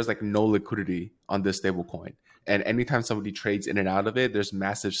 but there's like no liquidity on this stable coin, and anytime somebody trades in and out of it, there's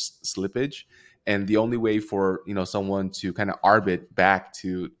massive slippage. And the only way for someone to kind of arbit back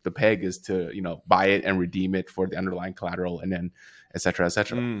to the peg is to buy it and redeem it for the underlying collateral, and then et cetera, et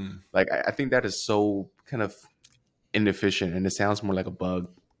cetera. Like I think that is so kind of inefficient, and it sounds more like a bug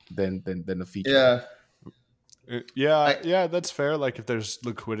than a feature. Yeah, that's fair. Like if there's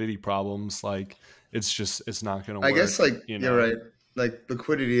liquidity problems, like it's not going to work. I guess you're right. Like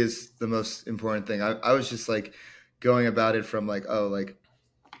liquidity is the most important thing. I was just like going about it from like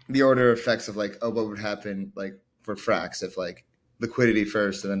the order of effects of like what would happen like for Frax if like liquidity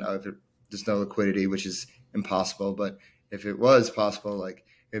first, and then if there's no liquidity, which is impossible. But if it was possible, like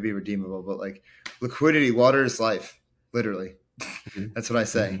it'd be redeemable. But like liquidity, water is life, literally. That's what I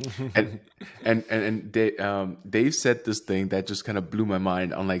say. And Dave said this thing that just kind of blew my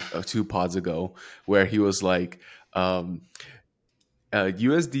mind on like 2 pods ago, where he was like,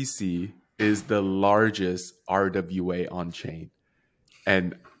 USDC is the largest RWA on chain,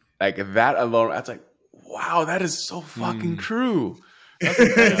 and like that alone, I was like, wow, that is so fucking true. That's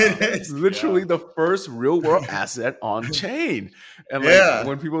like, literally the first real world asset on chain. And like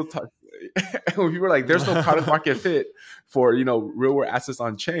when people talk, when people are like, there's no product market fit for real world assets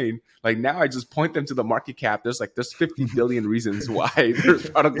on chain, like now I just point them to the market cap. There's 50 billion reasons why there's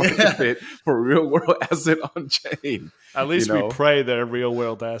product market fit for real world asset on chain. At least we pray they're real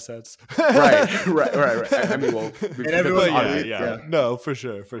world assets. right. I mean, well, and everyone, no, for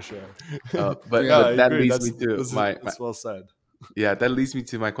sure. But that leads me to that's well said. Yeah, that leads me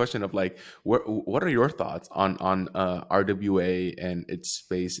to my question of like, what are your thoughts on RWA and its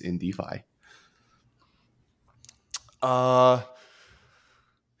space in DeFi? I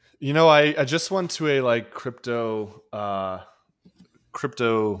just went to a like crypto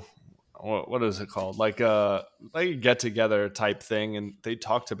what is it called, like a get together type thing, and they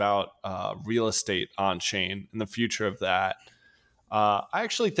talked about real estate on chain and the future of that. I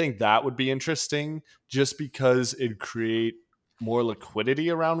actually think that would be interesting just because it'd create more liquidity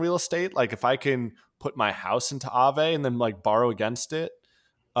around real estate. Like if I can put my house into Aave and then like borrow against it,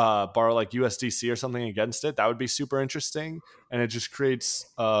 borrow like USDC or something against it, that would be super interesting. And it just creates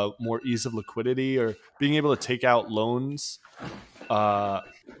more ease of liquidity or being able to take out loans uh,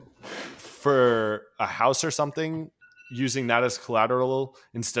 for a house or something using that as collateral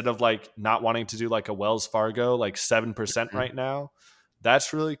instead of like not wanting to do like a Wells Fargo like 7% right now.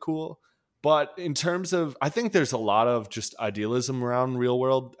 That's really cool. But in terms of, I think there's a lot of just idealism around real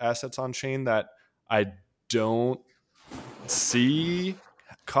world assets on chain that I don't see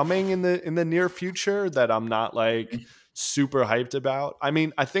coming in the near future, that I'm not like super hyped about. I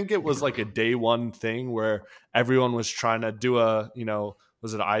mean, I think it was like a day one thing where everyone was trying to do a,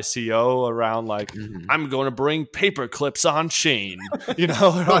 was it ICO around like, I'm going to bring paper clips on chain, or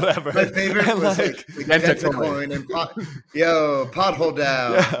whatever. My favorite and was like Dentacoin and pothole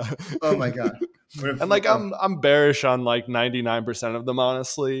down. Yeah. Oh my God. And like I'm bearish on like 99% of them,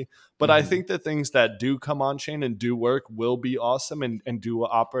 honestly. But I think the things that do come on chain and do work will be awesome and do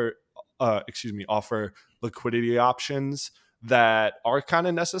offer liquidity options that are kind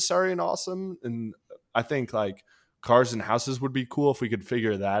of necessary and awesome. And I think like cars and houses would be cool if we could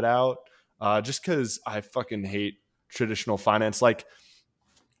figure that out. Just because I fucking hate traditional finance. Like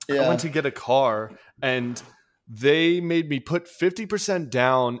I went to get a car and they made me put 50%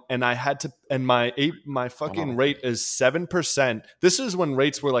 down, and I had to, and my fucking rate is 7%. This is when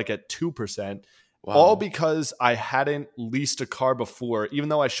rates were like at 2%. Wow. All because I hadn't leased a car before, even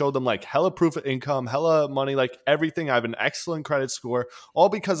though I showed them like hella proof of income, hella money, like everything. I have an excellent credit score, all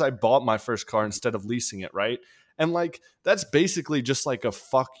because I bought my first car instead of leasing it, right? And like, that's basically just like a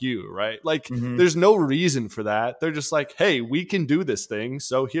fuck you, right? Like there's no reason for that. They're just like, hey, we can do this thing.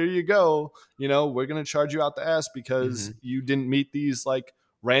 So here you go. We're going to charge you out the ass because you didn't meet these like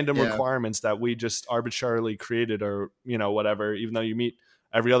random requirements that we just arbitrarily created or, whatever, even though you meet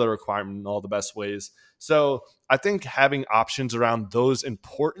every other requirement in all the best ways. So I think having options around those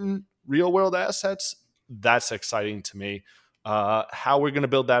important real world assets, that's exciting to me. How we're going to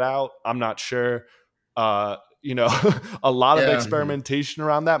build that out, I'm not sure. A lot of experimentation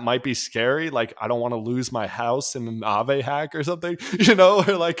around that might be scary. Like, I don't want to lose my house in an Aave hack or something, or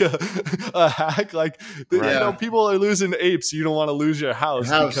like a hack. Like, people are losing apes. You don't want to lose your house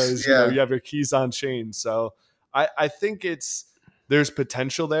because you have your keys on chain. So I think there's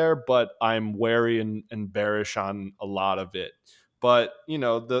potential there, but I'm wary and bearish on a lot of it. But,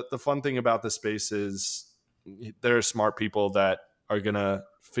 the fun thing about the space is there are smart people that are going to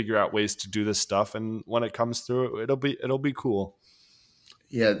figure out ways to do this stuff, and when it comes through, it'll be cool.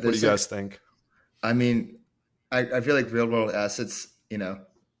 Yeah, what do you guys think? I mean, I feel like real world assets,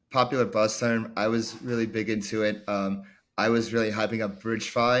 popular buzz term. I was really big into it. I was really hyping up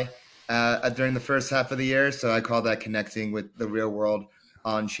BridgeFi during the first half of the year, so I call that connecting with the real world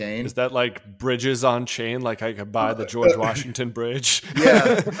on chain. Is that like bridges on chain? Like I could buy the George Washington Bridge?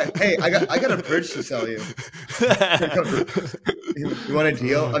 Yeah. Hey, I got a bridge to sell you. You want a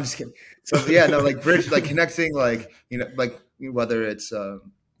deal? I'm just kidding. So like bridge, like connecting, like like whether it's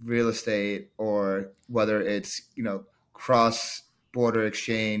real estate or whether it's cross border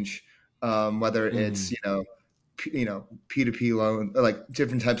exchange, whether it's P2P loan, or like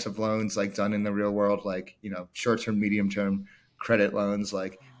different types of loans like done in the real world, like short term, medium term credit loans.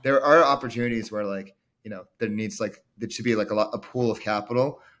 Like there are opportunities where like there should be like a pool of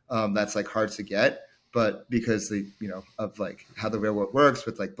capital that's like hard to get. But because of like how the real world works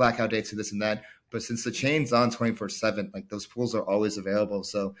with like blackout dates and this and that, but since the chain's on 24/7, like those pools are always available.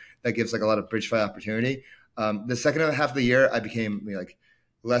 So that gives like a lot of BridgeFi opportunity. The second half of the year, I became like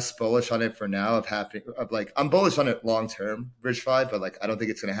less bullish on it for now. I'm bullish on it long term, BridgeFi, but like I don't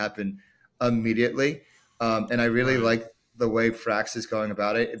think it's going to happen immediately. And I really like the way Frax is going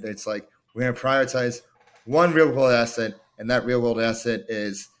about it. It's like we're going to prioritize one real world asset, and that real world asset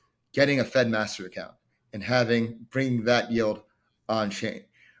is getting a Fed master account and bringing that yield on chain.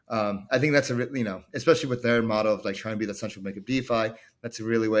 I think that's especially with their model of like trying to be the central bank of DeFi, that's a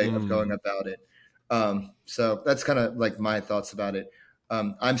really way of going about it. So that's kind of like my thoughts about it.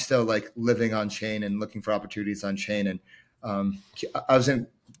 I'm still like living on chain and looking for opportunities on chain. And I was going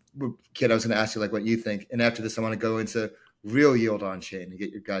to ask you like what you think. And after this, I want to go into real yield on chain and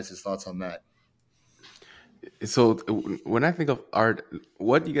get your guys' thoughts on that. So when I think of art,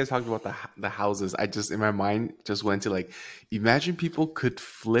 what you guys talked about the houses, I just in my mind just went to like, imagine people could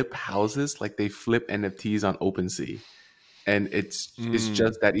flip houses like they flip NFTs on OpenSea. and it's Mm.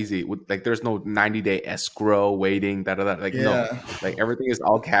 just that easy. Like there's no 90-day escrow waiting, da da da. Like no, Yeah. like everything is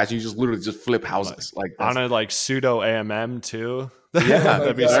all cash. You just literally just flip Like houses. Like on that's a like pseudo AMM too. Oh yeah, my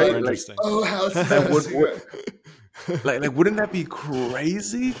That'd be super God. right. Like interesting. Oh, houses and on what zero. like wouldn't that be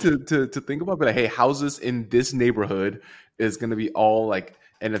crazy to think about? But like, hey, houses in this neighborhood is gonna be all like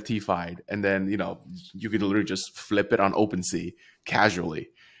NFT-fied, and then you could literally just flip it on OpenSea casually,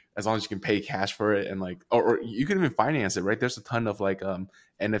 as long as you can pay cash for it, and like, or you can even finance it, right? There's a ton of like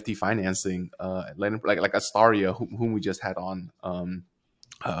NFT financing, like Astaria, whom we just had on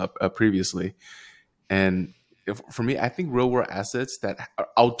previously, and for me, I think real world assets that are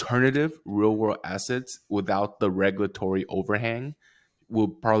alternative real world assets without the regulatory overhang will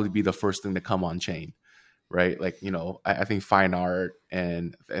probably be the first thing to come on chain, right? Like, I think fine art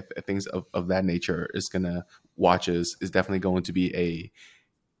and things of that nature is gonna watches is definitely going to be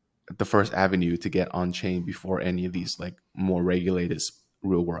the first avenue to get on chain before any of these like more regulated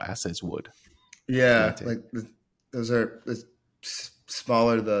real world assets would. Yeah, Granted, like those are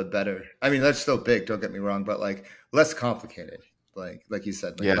smaller the better. I mean, that's still big. Don't get me wrong, but like less complicated. Like you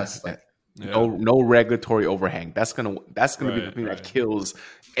said, like yeah. less like Yeah. No regulatory overhang. That's gonna be the Right. thing that Right. kills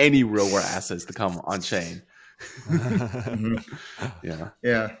any real world assets to come on chain. Mhm. Yeah.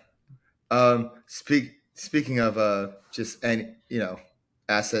 Yeah. Speaking of just any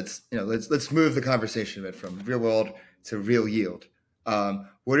assets, let's move the conversation a bit from real world to real yield.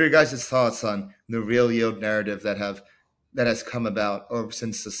 What are your guys' thoughts on the real yield narrative that has come about over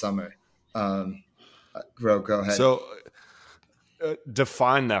since the summer? Go ahead. So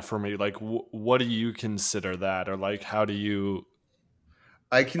define that for me. Like, what do you consider that, or like, I how do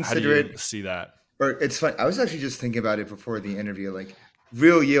consider you it, see that? or it's fun. I was actually just thinking about it before the interview. Like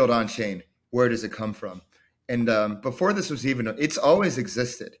real yield on chain, where does it come from? And before this was even, it's always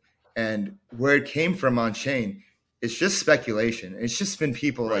existed. And where it came from on chain, it's just speculation. It's just been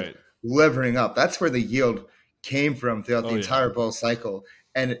people like Right. levering up. That's where the yield came from throughout the Oh yeah. entire bull cycle.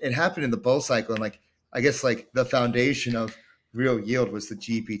 And it happened in the bull cycle. And like, I guess like the foundation of real yield was the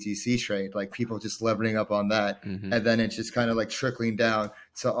GPTC trade, like people just levering up on that. Hmm. And then it's just kind of like trickling down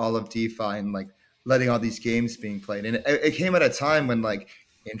to all of DeFi and like letting all these games being played. And it came at a time when like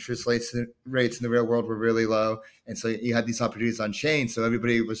interest rates in the real world were really low, and so you had these opportunities on chain. So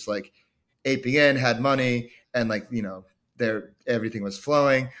everybody was like aping in, had money, and like there everything was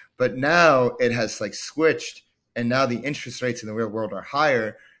flowing. But now it has like switched, and now the interest rates in the real world are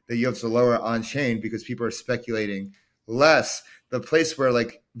higher. The yields are lower on chain because people are speculating less. The place where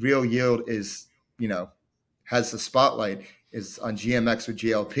like real yield is, has the spotlight is on GMX or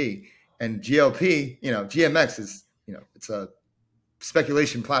GLP. And GLP, GMX is, it's a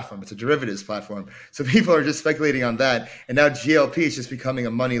speculation platform. It's a derivatives platform. So people are just speculating on that. And now GLP is just becoming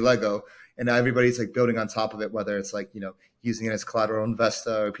a money Lego. And now everybody's like building on top of it, whether it's like, using it as collateral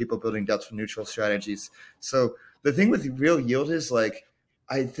investa or people building delta neutral strategies. So the thing with real yield is like,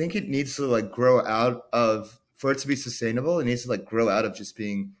 I think it needs to like grow out of, for it to be sustainable, it needs to like grow out of just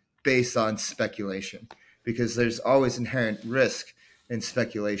being based on speculation because there's always inherent risk in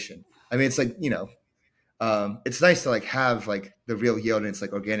speculation. I mean, it's like, it's nice to like have like the real yield and it's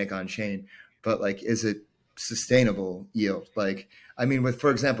like organic on chain, but like, is it sustainable yield? Like, I mean, with,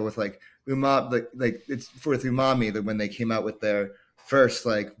 for example, with like like it's for Umami that when they came out with their first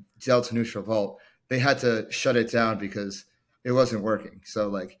like delta neutral vault, they had to shut it down because it wasn't working. So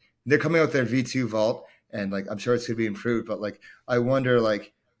like they're coming out with their V2 vault and like, I'm sure it's going to be improved, but like, I wonder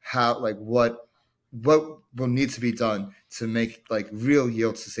like how, like what will need to be done to make like real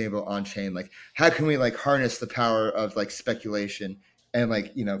yield sustainable on chain? Like how can we like harness the power of like speculation and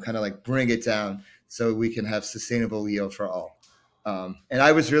like kind of like bring it down so we can have sustainable yield for all? And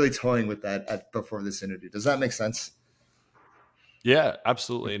I was really toying with that before this interview. Does that make sense? Yeah,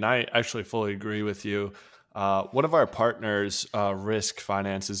 absolutely. And I actually fully agree with you. One of our partners, Risk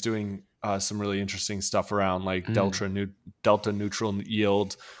Finance, is doing some really interesting stuff around like Mm. delta neutral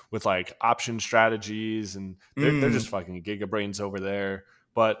yield with like option strategies, and they're just Mm, fucking gigabrains over there.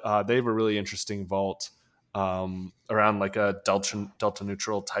 But they have a really interesting vault around like a delta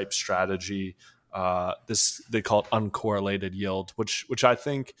neutral type strategy. This they call it uncorrelated yield, which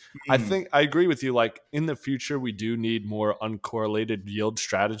mm, I agree with you. Like in the future, we do need more uncorrelated yield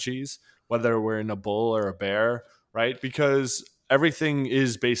strategies, whether we're in a bull or a bear, right? Because everything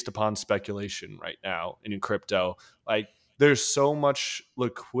is based upon speculation right now in crypto. Like there's so much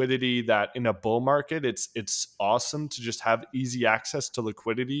liquidity that in a bull market, it's awesome to just have easy access to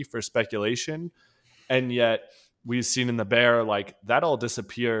liquidity for speculation, and yet we've seen in the bear like that all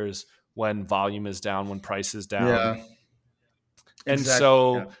disappears when volume is down, when price is down, yeah, and exactly. Yeah.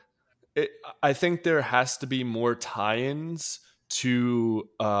 so I think there has to be more tie-ins to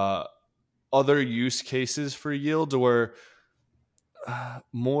other use cases for yield, or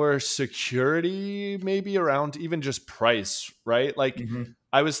more security maybe around even just price, right? Like Mm-hmm.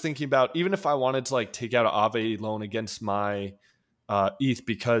 I was thinking about, even if I wanted to like take out an Aave loan against my ETH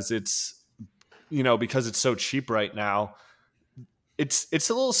because because it's so cheap right now, it's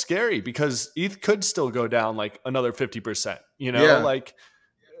a little scary because ETH could still go down like another 50%, Yeah. like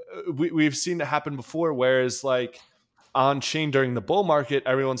we've seen it happen before, whereas like on chain during the bull market,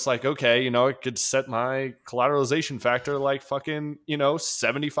 everyone's like, okay, it could set my collateralization factor like fucking,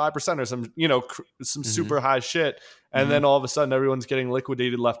 75% or some, some Hmm. super high shit. And Mm-hmm. then all of a sudden everyone's getting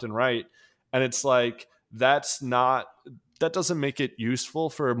liquidated left and right. And it's like, that doesn't make it useful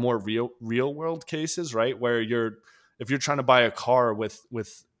for more real world cases, right? Where if you're trying to buy a car with,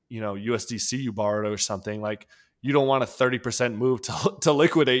 USDC you borrowed or something, like, you don't want a 30% move to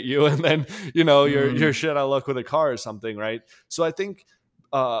liquidate you, and then you're shit out of luck with a car or something, right? So I think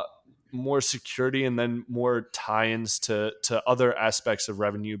more security, and then more tie-ins to other aspects of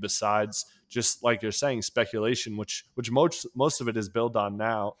revenue besides just, like you're saying, speculation, which most of it is built on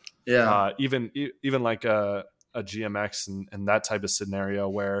now. Yeah. Even like a GMX and that type of scenario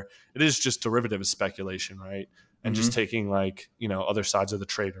where it is just derivative speculation, right? And just Mm-hmm. taking like other sides of the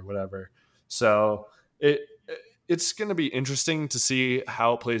trade or whatever. So it's going to be interesting to see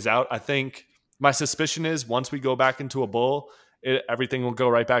how it plays out. I think my suspicion is once we go back into a bull, everything will go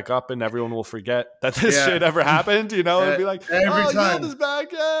right back up, and everyone will forget that this Yeah. shit ever happened. It'll be like, Every oh, yield time. is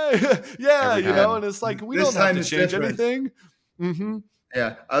back, yay, yeah, Every time. and it's like we This don't have time to is change different. anything. Mm-hmm.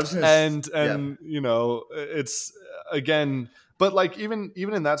 Yeah. I was gonna. and Yeah. and it's again, but like even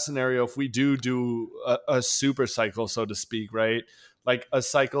in that scenario, if we do a super cycle, so to speak, right, like a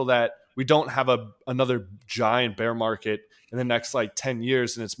cycle that we don't have another giant bear market in the next like 10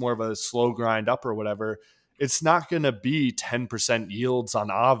 years, and it's more of a slow grind up or whatever, it's not going to be 10% yields on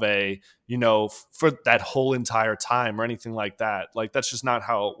Aave, for that whole entire time or anything like that. Like, that's just not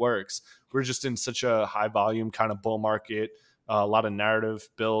how it works. We're just in such a high volume kind of bull market, a lot of narrative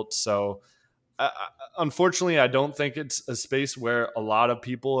built. So unfortunately, I don't think it's a space where a lot of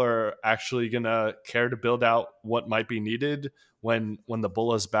people are actually going to care to build out what might be needed when the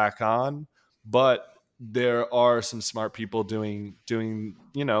bull is back on. But there are some smart people doing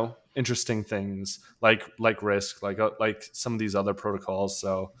interesting things like Risk, like some of these other protocols.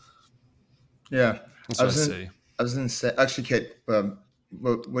 So Yeah. that's I what I was in. see. I was gonna say. Actually, Kit.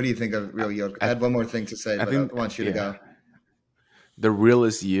 What do you think of real yield? I had one more thing to say, I but I think, want you to yeah, go. the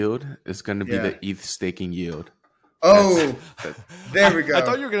realest yield is going to be Yeah. the ETH staking yield. That's Oh, that. there we I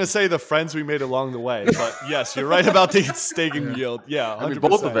thought go. you were going to say the friends we made along the way, but yes, you're right about the staking Yeah. yield. Yeah, I mean, 100%.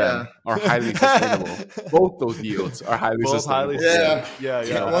 both of Yeah. them are highly sustainable. Both those yields are highly Both highly sustainable. Yeah. Yeah. sustainable.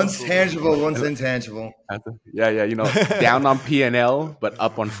 Yeah, One's absolutely. tangible, one's intangible. Yeah, yeah, down on P&L, but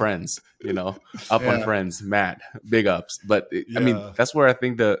up on friends. Up on Yeah. friends, Matt, big ups. But I mean, Yeah. that's where I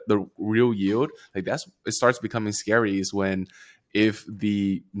think the real yield, like it starts becoming scary, is when if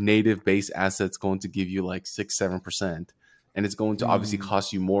the native base asset's going to give you like 6-7%, and it's going to obviously Mm.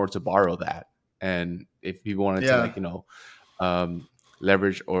 cost you more to borrow that. And if people wanted to Yeah. like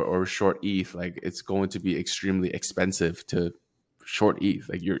leverage or short ETH, like it's going to be extremely expensive to short ETH.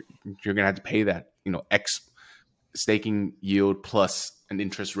 Like you're gonna have to pay that X staking yield plus an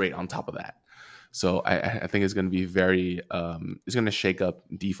interest rate on top of that. So I think it's going to be very it's going to shake up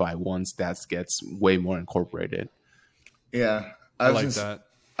DeFi once that gets way more incorporated. Yeah. I like that.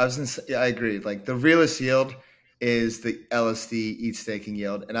 I was gonna say, yeah, I agree. Like the realest yield is the LSD ETH staking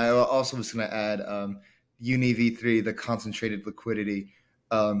yield, and I also was gonna add Uni V3, the concentrated liquidity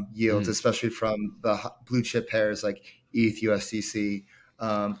yields, Mm. especially from the blue chip pairs like ETH USDC,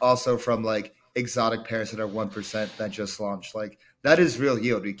 also from like exotic pairs that are 1% that just launched. Like that is real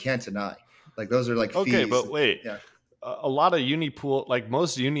yield. We can't deny. Like those are like Okay, fees. but wait. Yeah. A lot of uni pool, like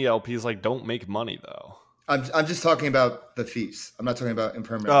most uni LPs, like don't make money though. I'm just talking about the fees. I'm not talking about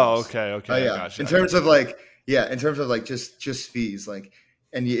impermanent Oh, loss. okay, Oh I yeah. gotcha. In terms of like, yeah, in terms of like just fees, like,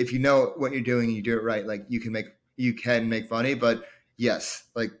 and if you know what you're doing and you do it right, like you can make money. But yes,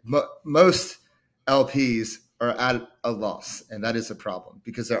 like most LPs are at a loss, and that is a problem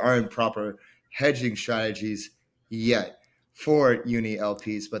because there aren't proper hedging strategies yet for uni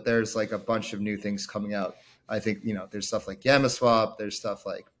LPs. But there's like a bunch of new things coming out. I think there's stuff like Gamma Swap. There's stuff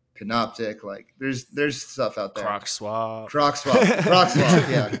like Panoptic, like there's stuff out there. Croc swap. Croc swap,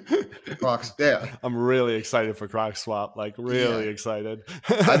 yeah, Crocs, yeah. I'm really excited for Croc swap. Like really Yeah. excited.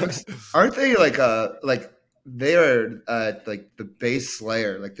 Aren't they like they are like the base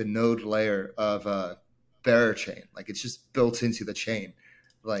layer, like the node layer of Bearer chain? Like it's just built into the chain.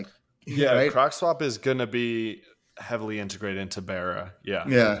 Like Yeah, right? CrocSwap is going to be heavily integrated into Bera. Yeah.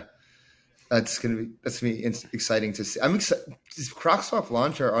 Yeah, that's gonna be exciting to see. I'm excited. Does CrocSwap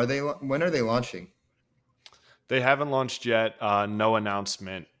launch, or when are they launching? They haven't launched yet. No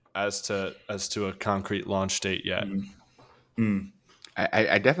announcement as to a concrete launch date yet. Mm.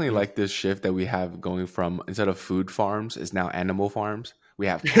 I definitely like this shift that we have going from, instead of food farms, is now animal farms. We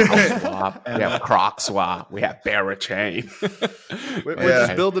have cow swap, we have croc swap, we have Barachain. We're just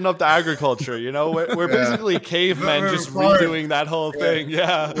Yeah, building up the agriculture, you know. We're yeah. basically cavemen, We're just farm. redoing that whole Yeah, thing.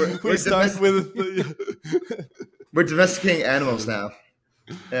 Yeah, we're we start with we're domesticating animals now.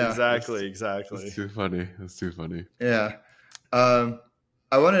 Yeah, exactly. It's too funny. It's too funny. yeah. Um,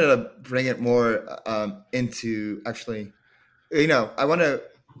 I wanted to bring it more into actually, I want to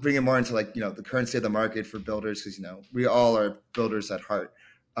bring it more into like the current state of the market for builders, because we all are builders at heart.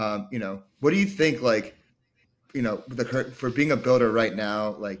 What do you think, like, for being a builder right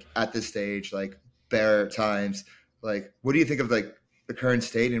now, like at this stage, like bear times, like what do you think of like the current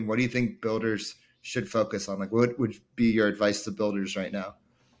state, and what do you think builders should focus on? Like, what would be your advice to builders right now?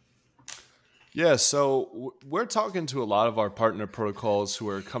 Yeah, so we're talking to a lot of our partner protocols who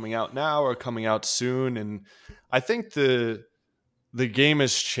are coming out now or coming out soon, and I think the game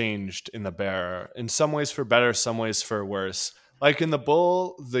has changed in the bear, in some ways for better, some ways for worse. Like in the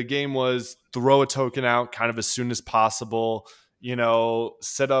bull, the game was throw a token out kind of as soon as possible,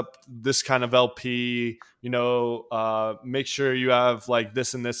 set up this kind of LP, make sure you have like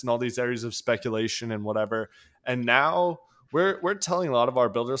this and all these areas of speculation and whatever. And now we're telling a lot of our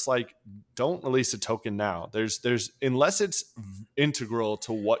builders, like, don't release a token now. There's unless it's integral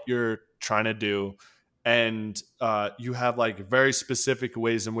to what you're trying to do, and you have like very specific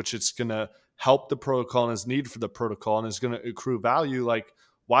ways in which it's going to help the protocol and is need for the protocol and is going to accrue value. Like,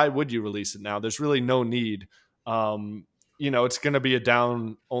 why would you release it now? There's really no need. It's going to be a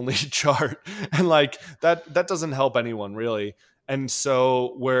down only chart, and like that doesn't help anyone really. And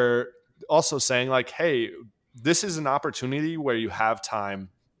so we're also saying, like, hey, this is an opportunity where you have time.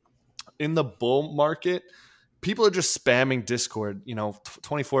 In the bull market, people are just spamming Discord,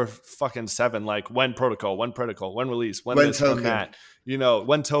 24 fucking 7, like when protocol, when release, when When this, when token. that,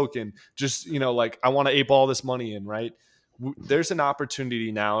 when token, just, like, I want to ape all this money in, right? There's an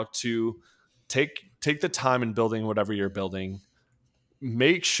opportunity now to take the time in building whatever you're building.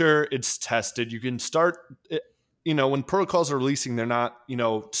 Make sure it's tested. You can start it, when protocols are releasing, they're not,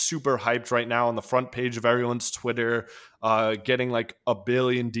 super hyped right now on the front page of everyone's Twitter, getting like a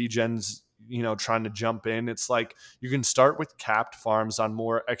billion degens, trying to jump in. It's like you can start with capped farms on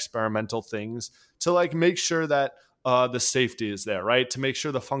more experimental things to like make sure that the safety is there, right? To make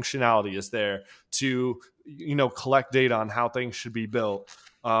sure the functionality is there, to, collect data on how things should be built.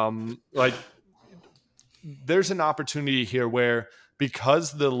 Like, there's an opportunity here where,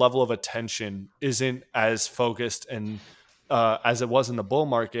 because the level of attention isn't as focused and as it was in the bull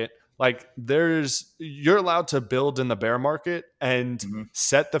market, like you're allowed to build in the bear market and Mhm.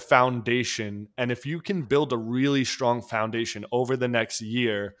 set the foundation. And if you can build a really strong foundation over the next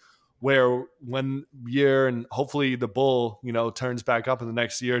year, where when year and hopefully the bull, turns back up in the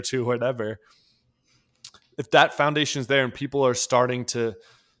next year or two, whatever, if that foundation is there and people are starting to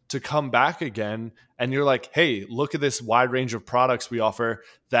come back again, and you're like, hey, look at this wide range of products we offer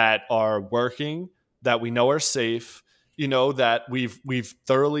that are working, that we know are safe, that we've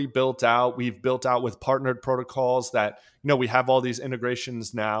thoroughly built out, we've built out with partnered protocols, that we have all these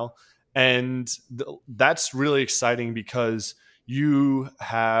integrations now. And that's really exciting, because you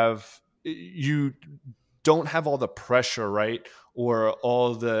don't have all the pressure, right? Or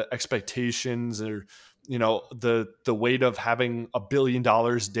all the expectations, or the weight of having $1 billion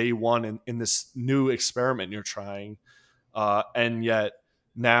day one in this new experiment you're trying, and yet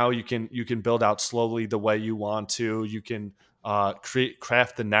now you can build out slowly the way you want to. You can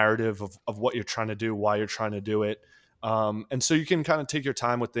craft the narrative of what you're trying to do, why you're trying to do it, and so you can kind of take your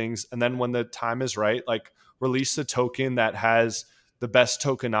time with things, and then when the time is right, like, release the token that has the best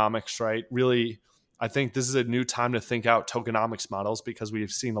tokenomics, right? Really, I think this is a new time to think out tokenomics models, because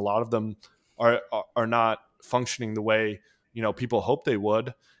we've seen a lot of them are not functioning the way people hope they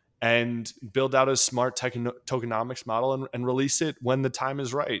would, and build out a smart tokenomics model, and release it when the time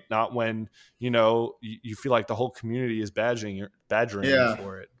is right, not when you feel like the whole community is badgering you Yeah.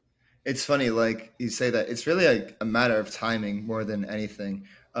 for it. It's funny, like you say that it's really a matter of timing more than anything.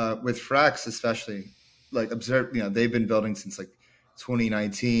 With Frax, especially, like observe, they've been building since like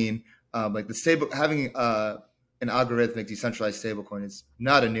 2019. Like the stable having an algorithmic decentralized stablecoin is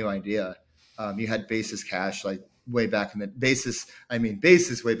not a new idea. You had Basis Cash like way back in the Basis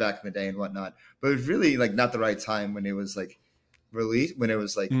way back in the day and whatnot, but it was really like not the right time when it was like released, when it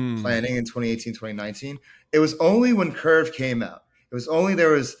was like planning in 2018, 2019, it was only when Curve came out. It was only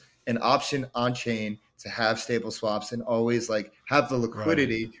there was an option on chain to have stable swaps and always like have the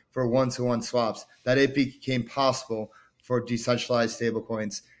liquidity for one-to-one swaps that it became possible for decentralized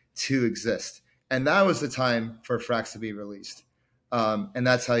stablecoins to exist. And that was the time for Frax to be released. And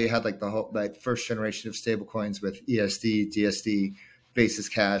that's how you had like the whole like first generation of stablecoins with ESD, DSD, basis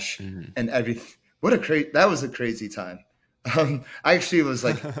cash, and everything. That was a crazy time. I actually was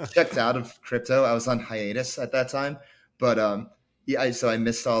like checked out of crypto. I was on hiatus at that time, but so I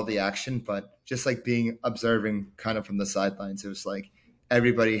missed all the action. But just like being observing kind of from the sidelines, it was like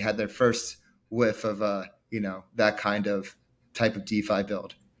everybody had their first whiff of that kind of type of DeFi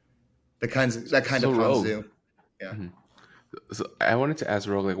build, that kind of Ponzu. Yeah. So I wanted to ask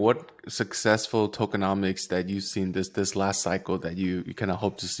Rogue, like, what successful tokenomics that you've seen this last cycle that you kind of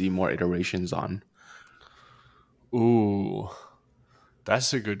hope to see more iterations on? Ooh,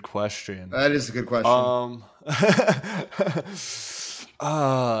 that's a good question. That is a good question.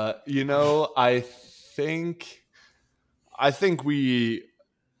 I think we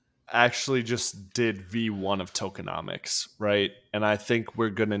actually just did V1 of tokenomics, right? And I think we're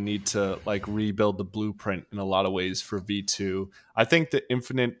going to need to like rebuild the blueprint in a lot of ways for V2. I think the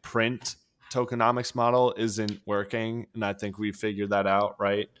infinite print tokenomics model isn't working, and I think we figured that out,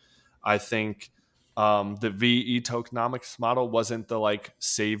 right? I think the VE tokenomics model wasn't the like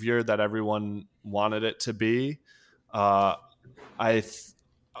savior that everyone wanted it to be. I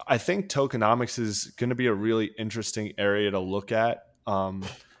think tokenomics is going to be a really interesting area to look at.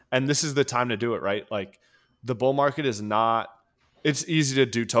 And this is the time to do it, right? Like the bull market is not, it's easy to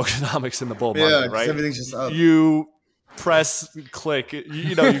do tokenomics in the bull market, right? Everything's just up. You press, click,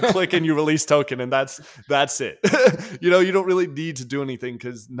 you click and you release token, and that's it. You don't really need to do anything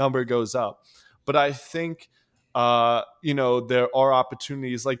because number goes up. But I think, there are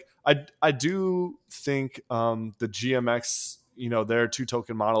opportunities. Like I do think the GMX, their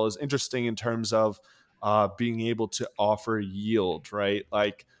 2-token model is interesting in terms of being able to offer yield, right?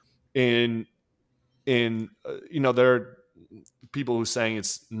 Like there are people who are saying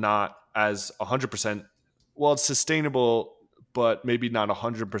it's not as 100%. Well, it's sustainable, but maybe not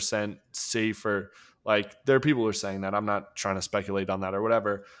 100% safer. Like there are people who are saying that. I'm not trying to speculate on that or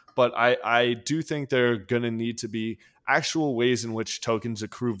whatever. But I do think there are going to need to be actual ways in which tokens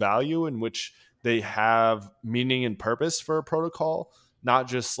accrue value, in which they have meaning and purpose for a protocol, not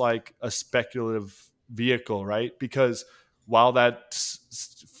just like a speculative vehicle, right? Because while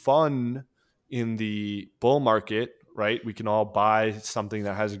that's fun in the bull market, right, we can all buy something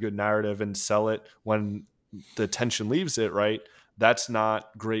that has a good narrative and sell it when the tension leaves it, right? That's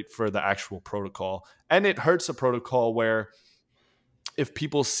not great for the actual protocol. And it hurts a protocol where if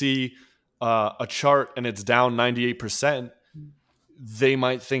people see a chart and it's down 98%, they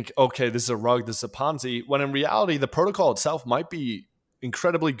might think, okay, this is a rug, this is a Ponzi, when in reality, the protocol itself might be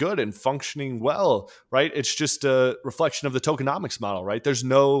incredibly good and functioning well, right? It's just a reflection of the tokenomics model, right? There's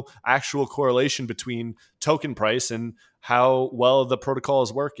no actual correlation between token price and how well the protocol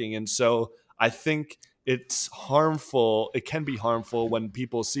is working. And so I think it's harmful. It can be harmful when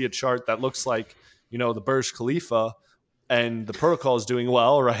people see a chart that looks like, the Burj Khalifa and the protocol is doing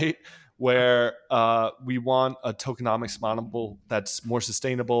well, right? Where we want a tokenomics model that's more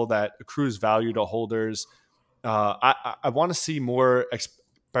sustainable, that accrues value to holders. I want to see more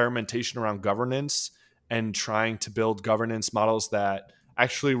experimentation around governance and trying to build governance models that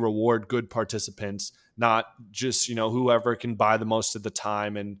actually reward good participants, not just, whoever can buy the most at the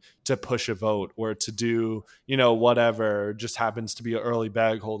time and to push a vote or to do, whatever, just happens to be an early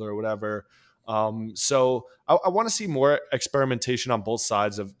bag holder or whatever. So I want to see more experimentation on both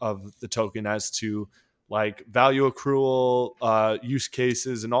sides of the token as to like value accrual, use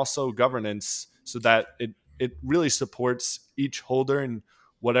cases, and also governance, so that it really supports each holder and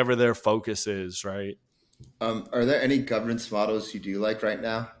whatever their focus is, right? Are there any governance models you do like right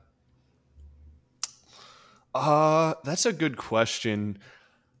now? That's a good question.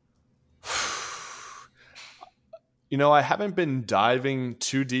 I haven't been diving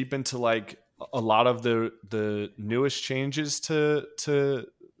too deep into like a lot of the newest changes to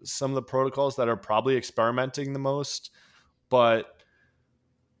some of the protocols that are probably experimenting the most, but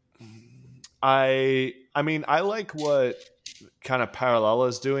I like what kind of Parallel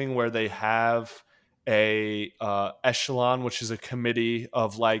is doing, where they have a echelon, which is a committee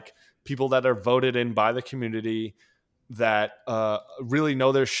of like people that are voted in by the community that really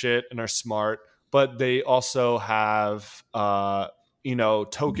know their shit and are smart, but they also have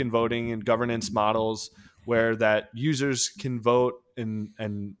token voting and governance models where that users can vote,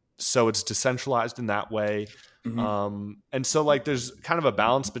 and so it's decentralized in that way. Mm-hmm. And so like there's kind of a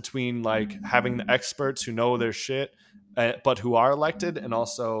balance between like having the experts who know their shit, but who are elected, and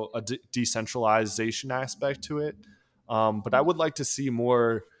also a decentralization aspect to it. But I would like to see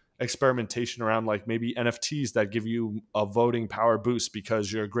more experimentation around like maybe NFTs that give you a voting power boost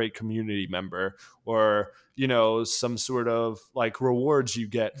because you're a great community member, or some sort of like rewards you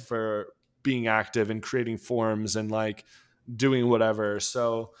get for being active and creating forums and like doing whatever.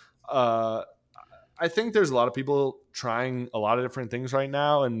 So I think there's a lot of people trying a lot of different things right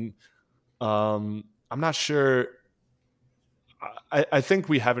now, and I'm not sure. I think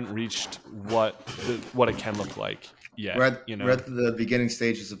we haven't reached what it can look like yet. We're at the beginning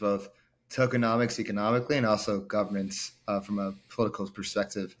stages of both tokenomics economically and also governance from a political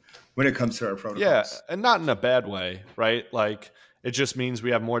perspective when it comes to our protocols. Yeah, and not in a bad way, right? Like it just means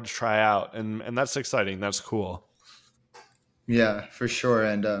we have more to try out, and that's exciting. That's cool. Yeah, for sure.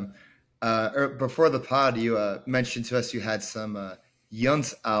 And before the pod, you mentioned to us you had some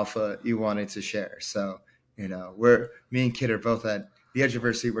Yunt alpha you wanted to share. So me and Kid are both at the edge of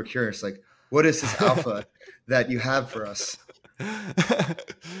our seat. We're curious, like, what is this alpha that you have for us?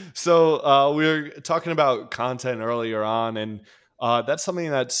 So we were talking about content earlier on, and that's something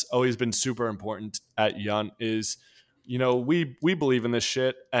that's always been super important at Yunt. Is we believe in this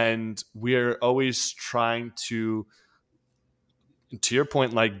shit, and we're always trying to your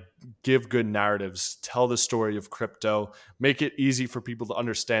point, like give good narratives, tell the story of crypto, make it easy for people to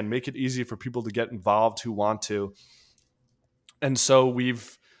understand, make it easy for people to get involved who want to. And so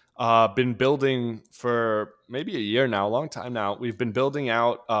we've been building for maybe a year now, a long time now. We've been building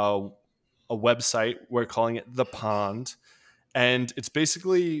out a website. We're calling it The Pond. And it's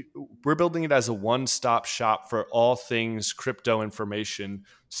basically, we're building it as a one-stop shop for all things crypto information.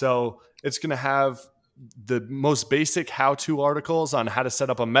 So it's going to have the most basic how-to articles on how to set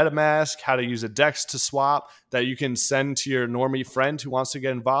up a MetaMask, how to use a DEX to swap that you can send to your normie friend who wants to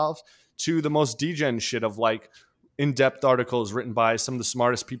get involved, to the most degen shit of like in-depth articles written by some of the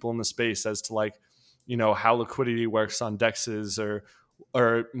smartest people in the space as to like, how liquidity works on DEXs,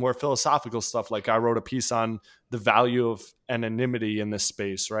 or more philosophical stuff. Like I wrote a piece on the value of anonymity in this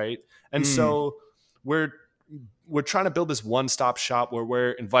space, right? And so we're trying to build this one-stop shop where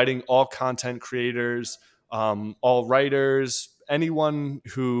we're inviting all content creators, all writers, anyone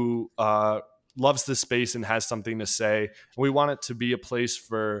who loves this space and has something to say. And we want it to be a place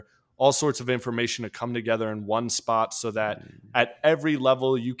for all sorts of information to come together in one spot, so that at every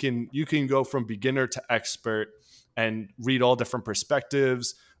level you can go from beginner to expert and read all different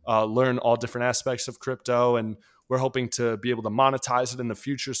perspectives, learn all different aspects of crypto. And we're hoping to be able to monetize it in the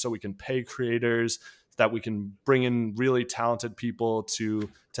future so we can pay creators, that we can bring in really talented people to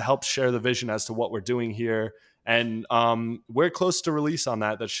help share the vision as to what we're doing here. And we're close to release on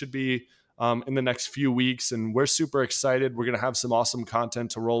that. That should be in the next few weeks. And we're super excited. We're going to have some awesome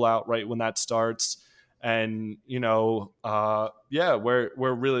content to roll out right when that starts. And, we're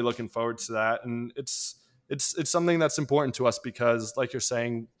really looking forward to that. And it's something that's important to us because, like you're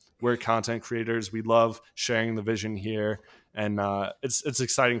saying, we're content creators. We love sharing the vision here, and it's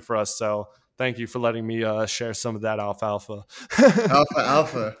exciting for us. So thank you for letting me share some of that alfalfa.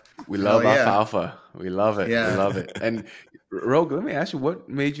 Alpha. We love alfalfa. We love it. Yeah. We love it. And Rogue, let me ask you, what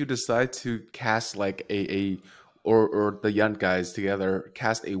made you decide to cast like or the Yunt guys together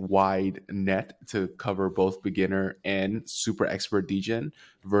cast a wide net to cover both beginner and super expert degen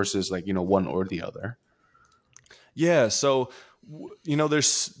versus like one or the other? Yeah, so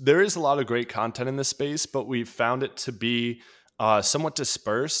there is a lot of great content in this space, but we've found it to be somewhat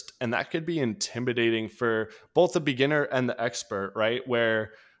dispersed, and that could be intimidating for both the beginner and the expert, right?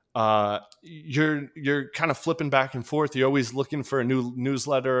 Where you're kind of flipping back and forth. You're always looking for a new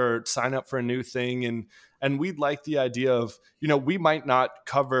newsletter or sign up for a new thing, and we'd like the idea of we might not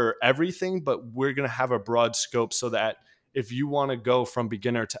cover everything, but we're going to have a broad scope so that if you want to go from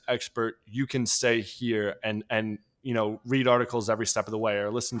beginner to expert, you can stay here and read articles every step of the way,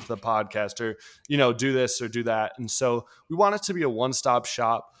 or listen to the podcast, or do this or do that. And so we want it to be a one-stop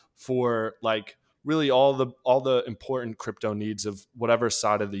shop for like really all the important crypto needs of whatever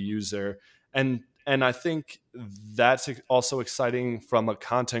side of the user. And I think that's also exciting from a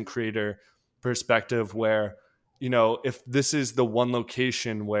content creator perspective, where if this is the one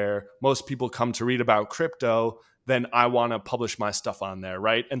location where most people come to read about crypto, then I want to publish my stuff on there,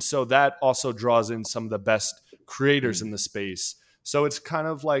 right? And so that also draws in some of the best creators in the space. So it's kind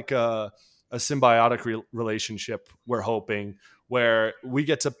of like a symbiotic relationship, we're hoping, where we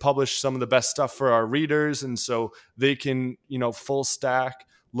get to publish some of the best stuff for our readers, and so they can full stack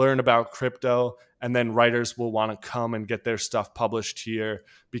learn about crypto, and then writers will want to come and get their stuff published here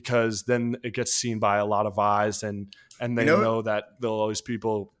because then it gets seen by a lot of eyes, and they know that there'll always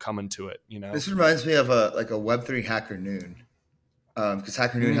people coming to it. This reminds me of a Web3 Hacker Noon, because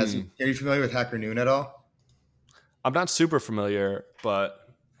Hacker Noon Are you familiar with Hacker Noon at all? I'm not super familiar, but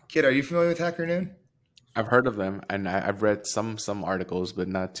Kid, are you familiar with Hacker Noon? I've heard of them, and I've read some articles, but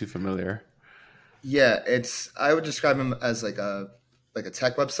not too familiar. Yeah, I would describe them as like a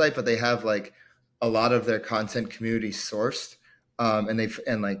tech website, but they have like a lot of their content community sourced, and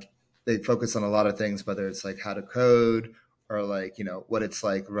they focus on a lot of things, whether it's like how to code or like what it's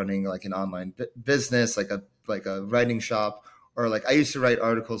like running like an online business, like a writing shop, or like I used to write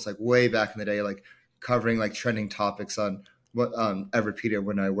articles like way back in the day, like covering like trending topics on Everpedia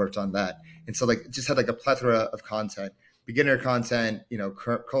when I worked on that, and so like just had like a plethora of content. Beginner content,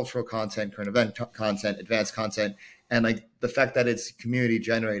 cultural content, current event content, advanced content, and like the fact that it's community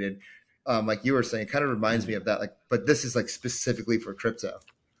generated, like you were saying, kind of reminds me of that. Like, but this is like specifically for crypto.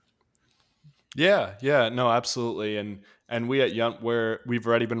 Yeah, no, absolutely. And we at Yunt, we've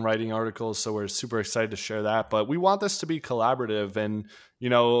already been writing articles, so we're super excited to share that. But we want this to be collaborative, and we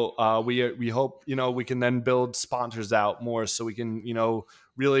hope we can then build sponsors out more, so we can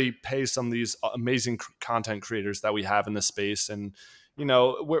really pay some of these amazing content creators that we have in the space. And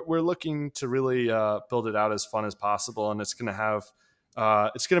we're looking to really build it out as fun as possible, and it's going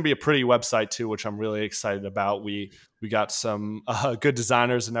to be a pretty website too, which I'm really excited about. We got some good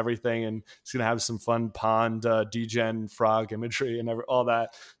designers and everything, and it's going to have some fun pond degen frog imagery and all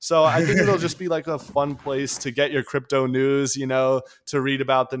that. So I think it'll just be like a fun place to get your crypto news, to read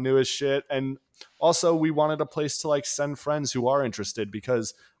about the newest shit. And also we wanted a place to like send friends who are interested,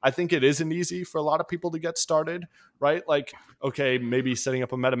 because I think it isn't easy for a lot of people to get started, right? Like, okay, maybe setting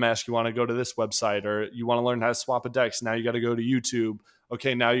up a MetaMask, you want to go to this website, or you want to learn how to swap a DEX. Now you got to go to YouTube.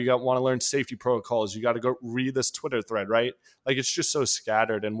 Okay, now you want to learn safety protocols. You got to go read this Twitter thread, right? Like, it's just so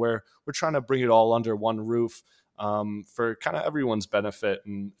scattered, and we're trying to bring it all under one roof for kind of everyone's benefit,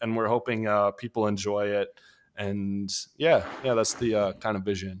 and we're hoping people enjoy it. And yeah, that's the kind of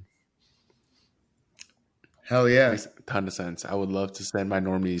vision. Hell yeah. Makes a ton of sense. I would love to send my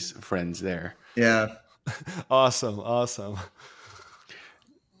normies friends there. Yeah. Awesome.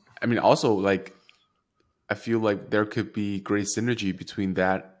 I mean, also, like, I feel like there could be great synergy between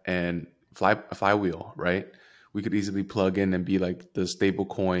that and Flywheel, right? We could easily plug in and be like the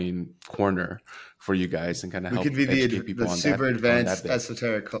stablecoin corner for you guys and kind of help educate people on that. Super advanced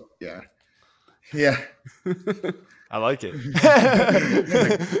esoteric. Yeah. I like it. It's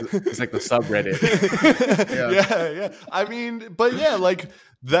like the subreddit. Yeah. I mean, but yeah, like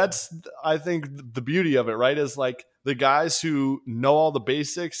that's, I think the beauty of it, right? Is like the guys who know all the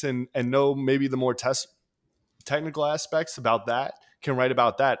basics and know maybe the more technical aspects about that can write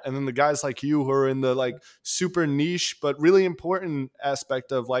about that. And then the guys like you who are in the like super niche, but really important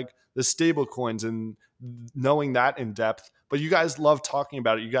aspect of like the stable coins and knowing that in depth. But you guys love talking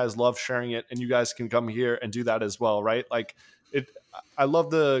about it. You guys love sharing it, and you guys can come here and do that as well, right? Like I love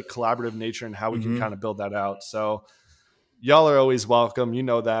the collaborative nature and how we can kind of build that out. So y'all are always welcome. You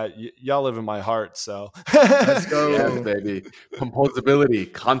know that. Y'all live in my heart. So let's go. Yes, baby.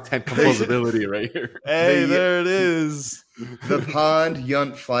 Content composability right here. Hey, there it is. The Pond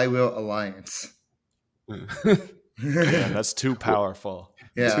Yunt Flywheel Alliance. Yeah, that's too powerful.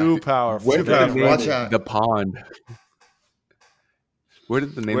 Yeah. Too powerful. Watch out. The Pond. Where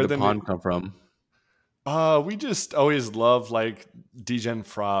did the name The Pond come from? We just always love like degen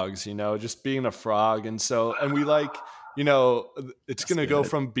frogs, just being a frog. And we like, it's going to go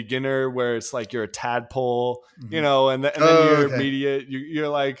from beginner where it's like you're a tadpole, and then you're immediate, you're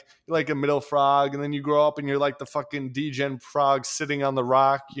like a middle frog. And then you grow up and you're like the fucking degen frog sitting on the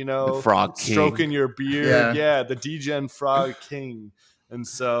rock, the frog king. Stroking your beard. Yeah, the degen frog king. And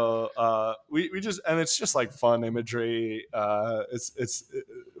so we just, and it's just like fun imagery. I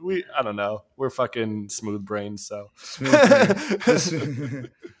don't know. We're fucking smooth brains. So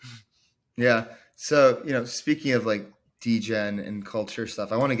yeah. So, speaking of like degen and culture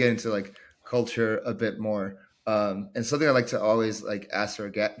stuff, I want to get into like culture a bit more. And something I like to always like ask our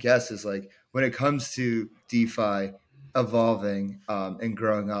guests is like, when it comes to DeFi evolving and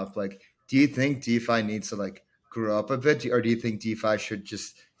growing up, like, do you think DeFi needs to like grow up a bit, or do you think DeFi should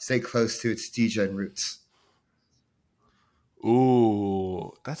just stay close to its degen roots?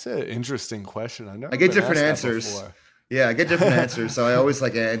 Ooh, that's an interesting question. I get different answers. Yeah, I get different answers, so I always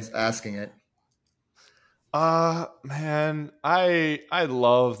like asking it. Man, I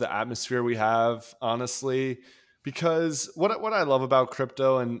love the atmosphere we have, honestly, because what I love about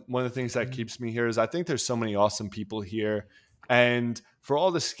crypto, and one of the things that keeps me here, is I think there's so many awesome people here. And for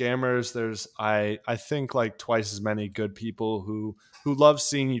all the scammers, there's I think like twice as many good people who love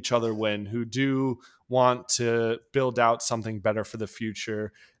seeing each other win, who do want to build out something better for the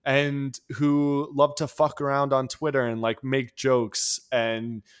future, and who love to fuck around on Twitter and like make jokes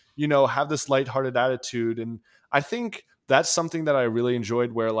and have this lighthearted attitude. And I think that's something that I really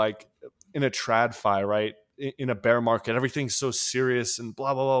enjoyed, where like in a TradFi, right, in a bear market, everything's so serious and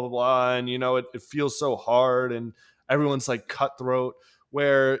blah blah blah blah blah, and it feels so hard and everyone's like cutthroat.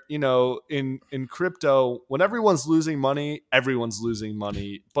 Where in crypto, when everyone's losing money, everyone's losing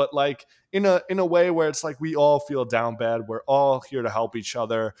money, but like in a way where it's like we all feel down bad. We're all here to help each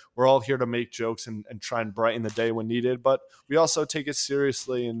other. We're all here to make jokes and try and brighten the day when needed, but we also take it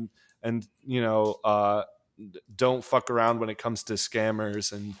seriously and don't fuck around when it comes to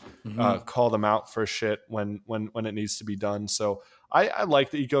scammers and call them out for shit when it needs to be done. So I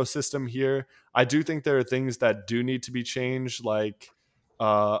like the ecosystem here. I do think there are things that do need to be changed, like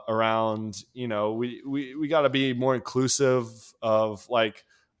around, we got to be more inclusive of, like,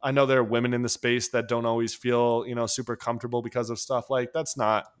 I know there are women in the space that don't always feel, super comfortable because of stuff like that's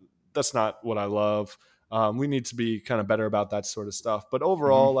not what I love. We need to be kind of better about that sort of stuff. But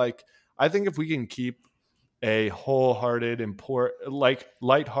overall, like, I think if we can keep a wholehearted,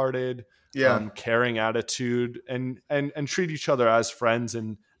 lighthearted, caring attitude and treat each other as friends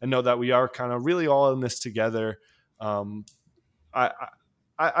and know that we are kind of really all in this together.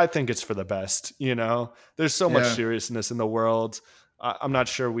 I think it's for the best. There's so much seriousness in the world. I'm not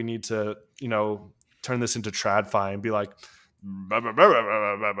sure we need to, turn this into TradFi and be like, whatever.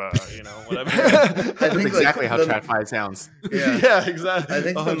 I think exactly how TradFi sounds. Yeah, exactly. I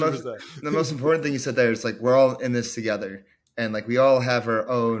think the most important thing you said there is like we're all in this together, and like we all have our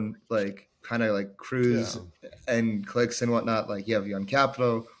own like kind of like crews and cliques and whatnot. Like you have Yunt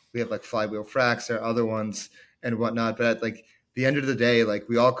Capital, we have like Flywheel Frax, there are other ones and whatnot. But at like the end of the day, like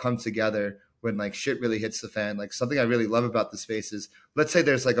we all come together when like shit really hits the fan. Like something I really love about the space is, let's say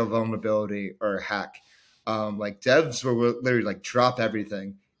there's like a vulnerability or a hack. Like devs will literally like drop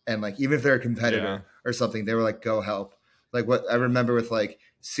everything, and like even if they're a competitor or something, they were like, go help. Like what I remember with like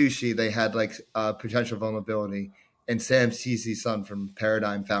Sushi, they had like a potential vulnerability, and Sam CC's son from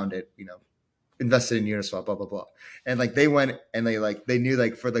Paradigm found it, invested in Uniswap, blah blah blah, and like they went and they knew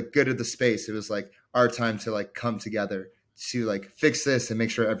like for the good of the space, it was like our time to like come together to like fix this and make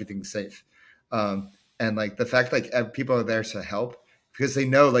sure everything's safe. And like the fact like people are there to help because they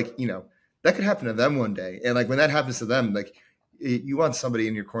know like that could happen to them one day. And like when that happens to them, like you want somebody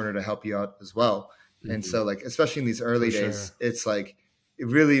in your corner to help you out as well. And so like, especially in these early days, it's like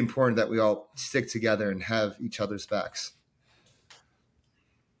really important that we all stick together and have each other's backs.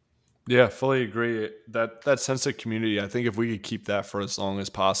 Yeah, fully agree. That sense of community, I think if we could keep that for as long as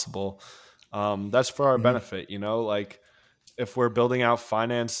possible, that's for our benefit, like if we're building out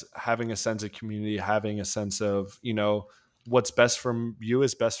finance, having a sense of community, having a sense of, what's best for you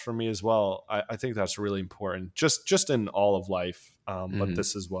is best for me as well. I think that's really important, just in all of life, but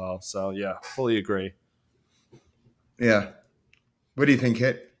this as well. So yeah, fully agree. Yeah. What do you think,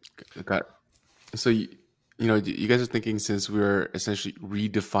 Kit? Okay. So you guys are thinking, since we're essentially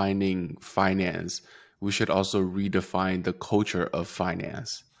redefining finance, we should also redefine the culture of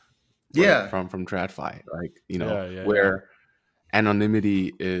finance. From TradFi, like where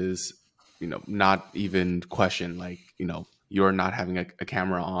anonymity is not even questioned, like you're not having a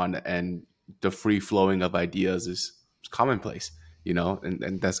camera on and the free flowing of ideas is commonplace,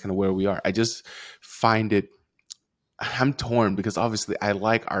 and that's kind of where we are. I just find I'm torn because obviously I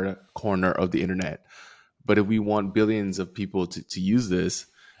like our corner of the internet, but if we want billions of people to use this,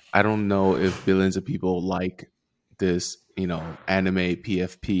 I don't know if billions of people like this anime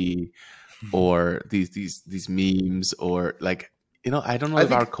PFP or these memes, or like I don't know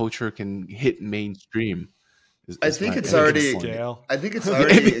if our culture can hit mainstream. I think it's already scale. I think it's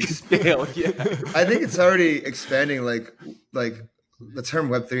already scale. Yeah. I think it's already expanding. Like the term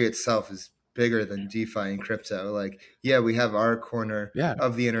Web3 itself is bigger than DeFi and crypto. Like we have our corner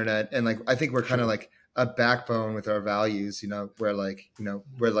of the internet, and like I think we're kind of like a backbone with our values. We're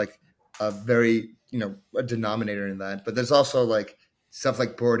like a very a denominator in that. But there's also like stuff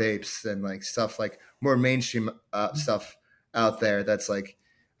like Bored Apes and like stuff like more mainstream stuff out there that's like,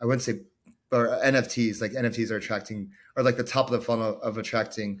 I wouldn't say, or NFTs. Like NFTs are attracting, or like the top of the funnel of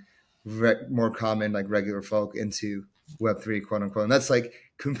attracting more common like regular folk into Web3, quote unquote. And that's like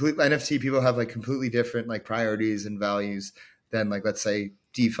NFT people have like completely different like priorities and values than like, let's say,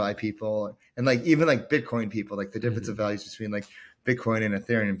 DeFi people, and like even like Bitcoin people, like the difference of values between like Bitcoin and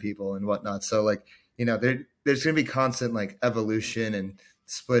Ethereum people and whatnot. So like, there's going to be constant like evolution and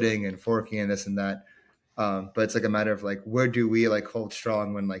splitting and forking and this and that. But it's like a matter of like, where do we like hold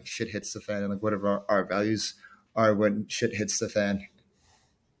strong when like shit hits the fan, and like whatever our values are when shit hits the fan.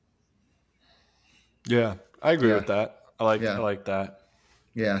 Yeah, I agree Yeah, with that. I yeah, like that.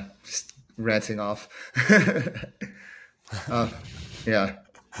 yeah. Just ranting off. Yeah.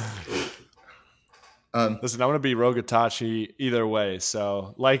 Listen, I'm gonna be Rogue Itachi either way,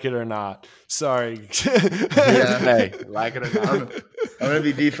 so like it or not. Sorry. Yeah. Hey, like it or not. I'm gonna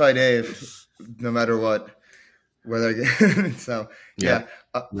be DeFi Dave, no matter what. Whether so Yep.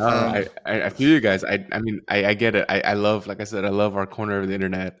 yeah. No, I feel you guys. I mean, I get it. I love, like I said, I love our corner of the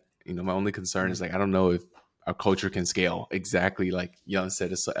internet. My only concern is like, I don't know if our culture can scale exactly like Jan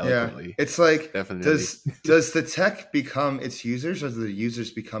said it so Yeah, eloquently. it's like Definitely. does the tech become its users, or do the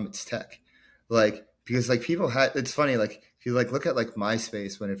users become its tech? Like, because like people had, it's funny, like if you like look at like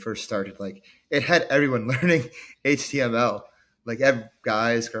MySpace when it first started, like it had everyone learning HTML, like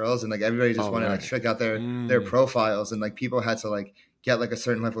guys, girls, and like everybody just Oh, wanted to like right. check out their profiles, and like people had to like get like a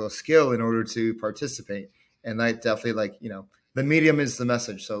certain level of skill in order to participate. And that definitely, like, the medium is the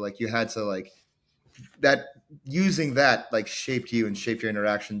message, so like you had to like that, using that like shaped you and shaped your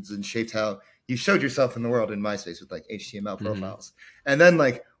interactions and shaped how you showed yourself in the world in MySpace with like HTML Mm-hmm. profiles. And then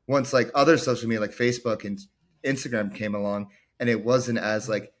like once like other social media like Facebook and Instagram came along, and it wasn't as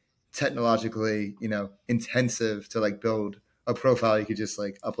like technologically, intensive to like build a profile. You could just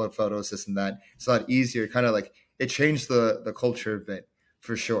like upload photos, this and that. It's a lot easier. Kind of like it changed the culture a bit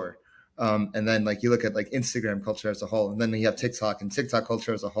for sure. And then like you look at like Instagram culture as a whole, and then you have TikTok and TikTok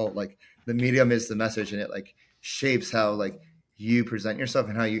culture as a whole. Like the medium is the message, and it like shapes how like you present yourself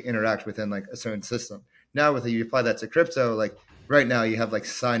and how you interact within like a certain system. Now with you apply that to crypto, like right now you have like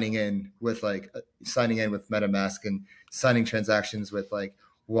signing in with MetaMask and signing transactions with like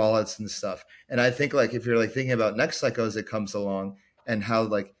wallets and stuff. And I think like if you're like thinking about next cycle as it comes along, and how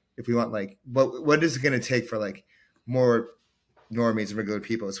like if we want like what is it going to take for like more normies and regular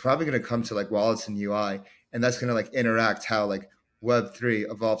people, it's probably going to come to like wallets and UI, and that's going to like interact how like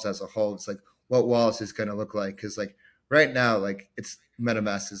Web3 evolves as a whole. It's like what wallets is going to look like, because like right now like it's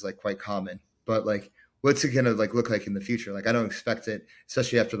MetaMask is like quite common, but like what's it going to like look like in the future? Like I don't expect it,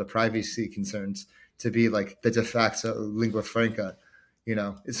 especially after the privacy concerns, to be like the de facto lingua franca.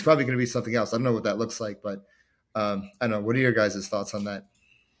 It's probably going to be something else. I don't know what that looks like, but I don't know. What are your guys' thoughts on that?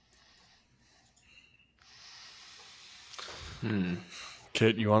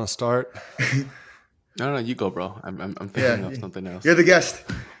 Kit, you want to start? No, you go, bro. I'm thinking of something else. You're the guest.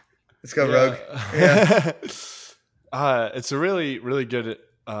 Let's go, Rogue. Yeah. It's a really, really good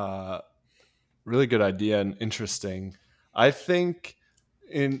idea and interesting. I think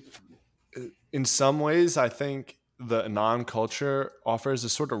in some ways, I think the Anon culture offers a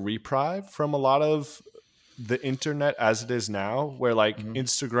sort of reprieve from a lot of the internet as it is now, where like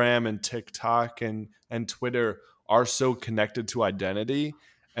Instagram and TikTok and Twitter are so connected to identity,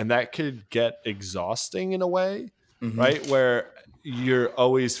 and that could get exhausting in a way, right? Where you're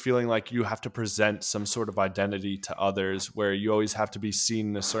always feeling like you have to present some sort of identity to others, where you always have to be seen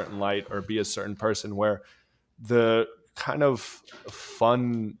in a certain light or be a certain person, where the kind of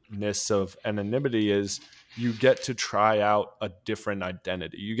funness of anonymity is you get to try out a different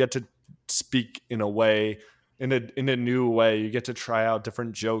identity. You get to speak in a way, in a new way. You get to try out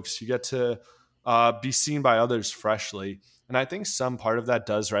different jokes. You get to be seen by others freshly. And I think some part of that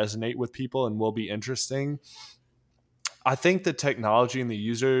does resonate with people and will be interesting. I think the technology and the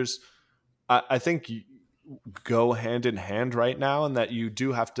users, I think go hand in hand right now, and that you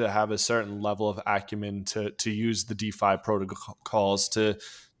do have to have a certain level of acumen to use the DeFi protocols to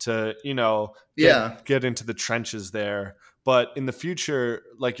get into the trenches there. But in the future,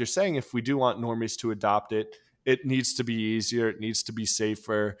 like you're saying, if we do want normies to adopt it, it needs to be easier. It needs to be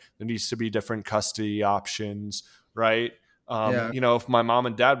safer. There needs to be different custody options, right? If my mom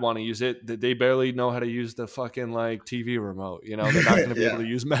and dad want to use it, they barely know how to use the fucking like TV remote. They're not going to be able to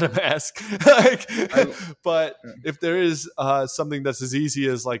use MetaMask. But if there is something that's as easy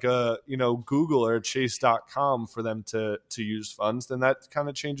as like a Google or Chase.com for them to use funds, then that kind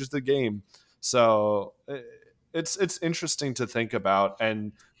of changes the game. So it's interesting to think about,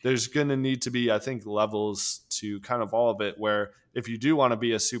 and there's going to need to be, I think, levels to kind of all of it, where if you do want to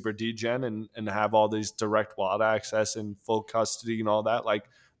be a super degen and have all these direct wallet access and full custody and all that, like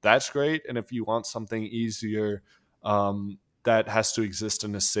that's great. And if you want something easier, that has to exist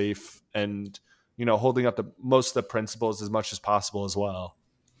in a safe and, holding up the most of the principles as much as possible as well.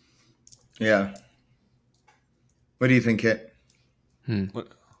 Yeah. What do you think, Kit?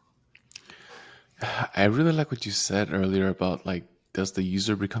 I really like what you said earlier about like, does the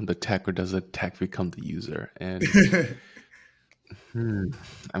user become the tech or does the tech become the user? And Hmm.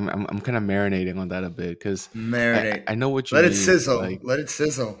 I'm kind of marinating on that a bit because Marinate. I know what you Let it mean. sizzle. Like, Let it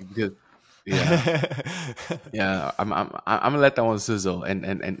sizzle. because, yeah, yeah. I'm gonna let that one sizzle Yeah.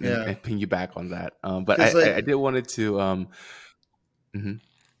 and ping you back on that. But Because like, I did wanted to mhm.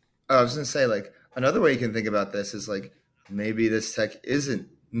 I was gonna say, like, another way you can think about this is like maybe this tech isn't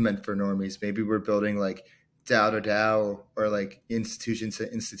meant for normies. Maybe we're building like DAO to DAO or like institution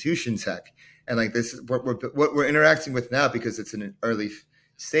to institution tech, and like this is what we're interacting with now because it's in early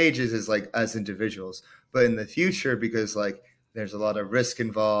stages is like as individuals, but in the future because like there's a lot of risk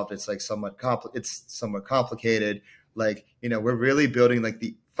involved. It's like it's somewhat complicated. Like we're really building like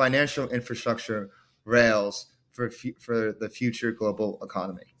the financial infrastructure rails for the future global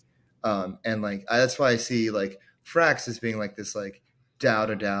economy. And like that's why I see like Frax as being like this like DAO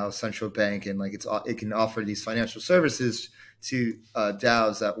to DAO central bank, and like it can offer these financial services to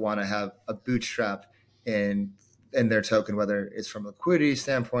DAOs that want to have a bootstrap in their token, whether it's from a liquidity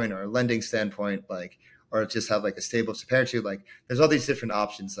standpoint or a lending standpoint, like or just have like a stable to pair to. Like there's all these different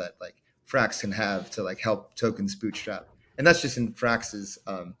options that like Frax can have to like help tokens bootstrap, and that's just in Frax's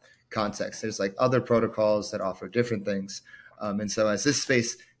context. There's like other protocols that offer different things, and so as this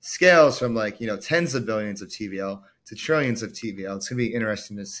space scales from like tens of billions of TVL to trillions of TVL, it's gonna be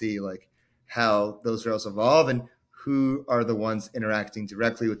interesting to see like how those rails evolve and who are the ones interacting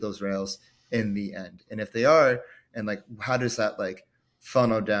directly with those rails in the end, and if they are, and like how does that like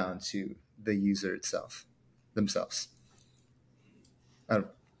funnel down to the user itself themselves.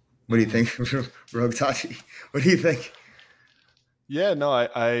 What do you think, Rogue Tachi? What do you think? Yeah, no,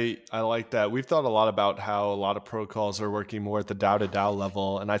 I like that. We've thought a lot about how a lot of protocols are working more at the DAO to DAO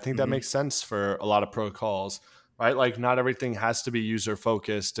level, and I think that Mm-hmm. makes sense for a lot of protocols, right? Like not everything has to be user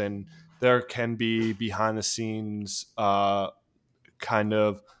focused, and there can be behind the scenes kind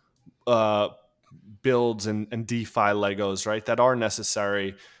of uh, builds and DeFi Legos, right? That are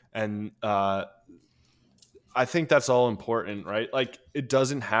necessary, and I think that's all important, right? Like it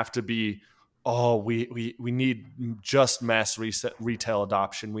doesn't have to be, oh, we need just mass retail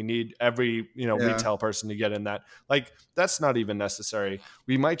adoption. We need every Yeah. retail person to get in that. Like that's not even necessary.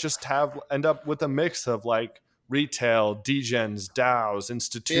 We might just end up with a mix of like retail, degens, DAOs, Yeah.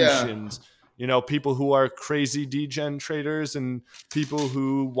 institutions. People who are crazy degen traders and people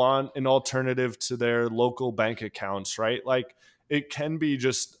who want an alternative to their local bank accounts, right? Like it can be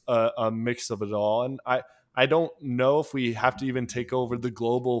just a mix of it all. And I don't know if we have to even take over the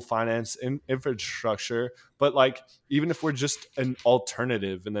global finance infrastructure, but like even if we're just an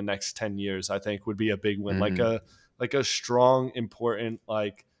alternative in the next 10 years, I think would be a big win. Like Hmm. a strong, important,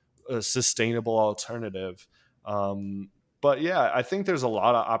 like a sustainable alternative. But yeah, I think there's a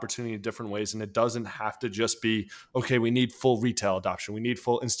lot of opportunity in different ways, and it doesn't have to just be okay. We need full retail adoption. We need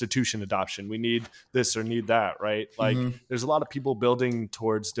full institution adoption. We need this or need that, right? Like Mm-hmm. there's a lot of people building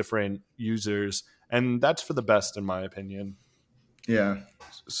towards different users, and that's for the best in my opinion. Yeah.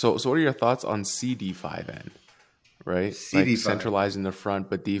 So what are your thoughts on CD5 then? Right, like CD5. centralized in the front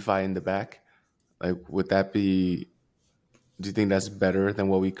but DeFi in the back. Like, would that be? Do you think that's better than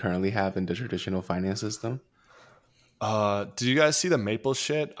what we currently have in the traditional finance system? Did you guys see the maple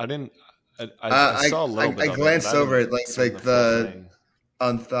shit? I didn't. I I, saw a I little I bit of it, but glanced I over haven't it seen like the full the thing.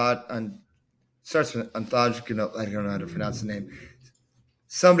 unthought on starts with unthought. I don't know how to pronounce the name.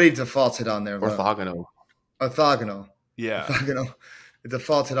 Somebody defaulted on their loan. Orthogonal. Orthogonal. Yeah, Orthogonal. It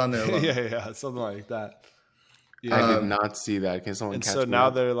defaulted on their loan. yeah, something like that. I did Yeah, Um, not see that. Can someone and so catch me now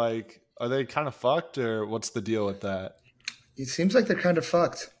up? they're like, are they kind of fucked, or what's the deal with that? it seems like they're kind of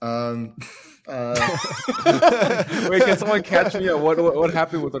fucked. Uh, Wait, can someone catch me up? What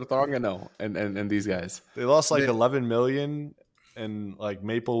happened with Orthogonal and these guys? They lost like they, 11 million, and like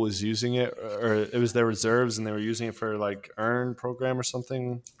Maple was using it, or it was their reserves, and they were using it for like earn program or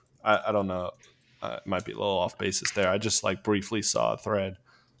something. I don't know. It might be a little off basis there. I just like briefly saw a thread.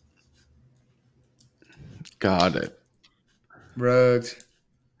 Got it. Rogues,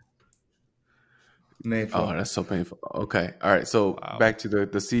 Oh, Maple. that's so painful. Okay. All right. So Wow. back to the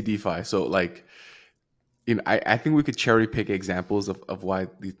CDFI. So like, I think we could cherry pick examples of why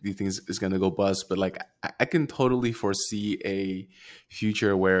these things is gonna go bust, but like I can totally foresee a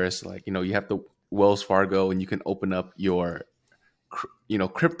future where it's like, you have the Wells Fargo and you can open up your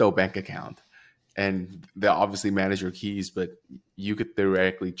crypto bank account, and they'll obviously manage your keys, but you could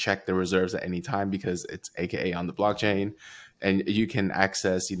theoretically check the reserves at any time because it's AKA on the blockchain, and you can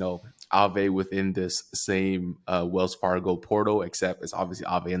access Aave within this same Wells Fargo portal, except it's obviously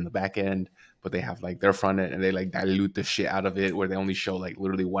Aave in the back end, but they have like their front end and they like dilute the shit out of it where they only show like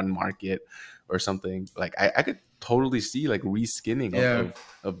literally one market or something. Like I could totally see like reskinning Yeah.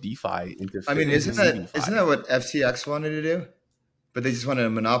 of DeFi into I fit mean, into Mm-hmm. isn't CDFI. that what FTX wanted to do? but they just wanted a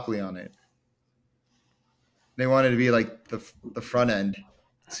monopoly on it. They wanted to be like the front end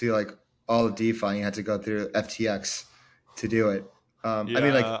to like all of DeFi. You had to go through FTX to do it. I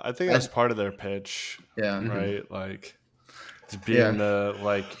mean, like I think that's part of their pitch. Yeah. Right. Like being the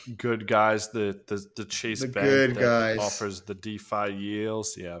like good guys, the Chase Bank good that guys offers the DeFi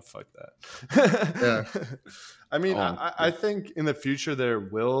yields. Yeah, fuck that. Yeah. I mean, I think in the future there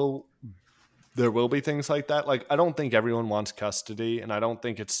will be things like that. Like, I don't think everyone wants custody, and I don't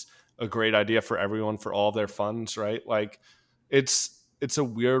think it's a great idea for everyone for all their funds, right? Like, it's a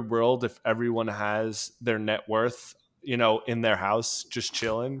weird world if everyone has their net worth, in their house just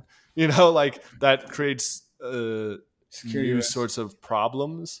chilling. Like that creates new sorts of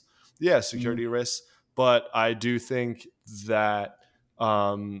problems. Yeah, security risks. But I do think that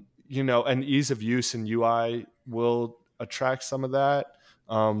and ease of use and UI will attract some of that.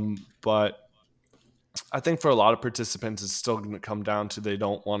 But I think for a lot of participants, it's still going to come down to they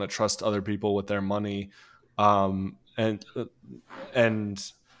don't want to trust other people with their money, and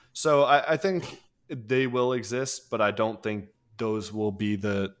so I think they will exist, but I don't think those will be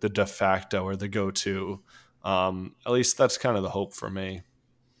the de facto or the go to. At least that's kind of the hope for me.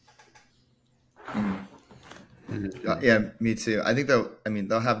 Yeah, me too. I think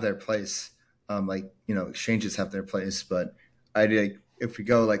they'll have their place. Exchanges have their place, but if we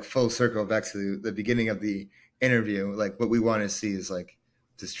go like full circle back to the beginning of the interview, like what we want to see is like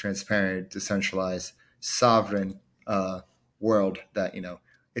this transparent, decentralized, sovereign world that,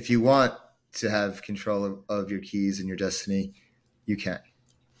 if you want to have control of your keys and your destiny, you can.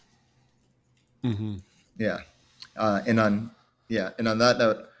 Mm-hmm. Yeah. And on that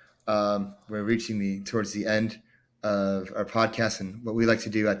note, we're reaching towards the end of our podcast, and what we like to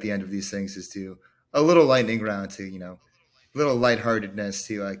do at the end of these things is do a little lightning round to, little lightheartedness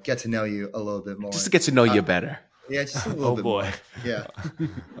to get to know you a little bit more. Just to get to know you better. Yeah, just a little bit more. Yeah.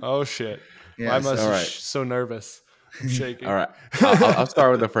 Oh, shit. Yeah, I must be so nervous. I'm shaking. All right. I'll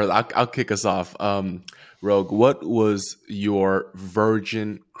start with the first. I'll kick us off. Rogue, what was your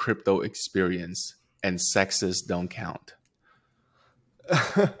virgin crypto experience? And sexes don't count.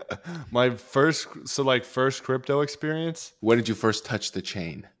 My first crypto experience. When did you first touch the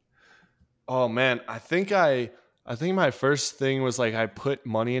chain? Oh man, I think my first thing was like I put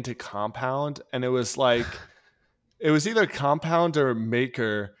money into Compound, and it was like it was either Compound or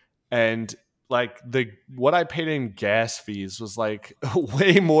Maker, and like what I paid in gas fees was like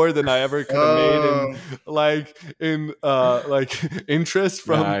way more than I ever could have made in interest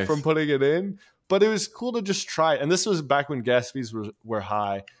from putting it in. But it was cool to just try it. And this was back when gas fees were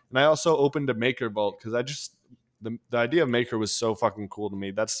high. And I also opened a Maker Vault because the idea of Maker was so fucking cool to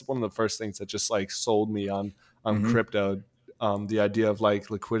me. That's one of the first things that just like sold me on crypto. The idea of like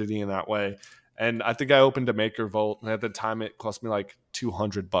liquidity in that way. And I think I opened a Maker Vault, and at the time it cost me like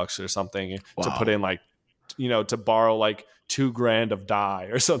 $200 or something to put in like, to borrow like $2,000 of DAI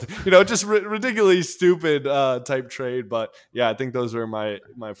or something, just ridiculously stupid type trade. But yeah, I think those were my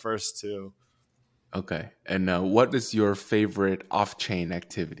first two. Okay. And what is your favorite off-chain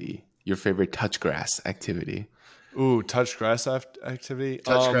activity? Your favorite touch grass activity? Ooh, touch grass activity.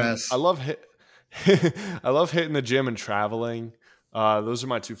 Touch grass. I love I love hitting the gym and traveling. Those are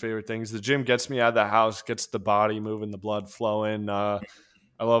my two favorite things. The gym gets me out of the house, gets the body moving, the blood flowing. I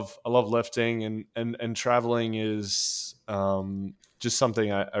love lifting, and traveling is just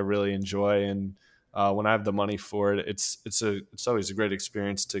something I really enjoy. And when I have the money for it, it's always a great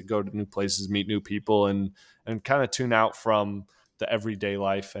experience to go to new places, meet new people, and kind of tune out from the everyday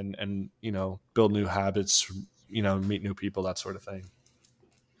life and build new habits, meet new people, that sort of thing.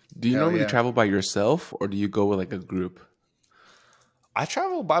 Do you normally travel by yourself, or do you go with like a group? I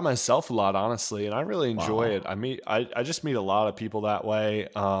travel by myself a lot, honestly, and I really enjoy it. I just meet a lot of people that way.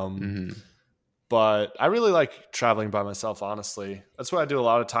 But I really like traveling by myself, honestly. That's what I do a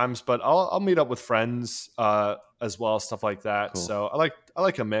lot of times, but I'll meet up with friends as well, stuff like that. Cool. So I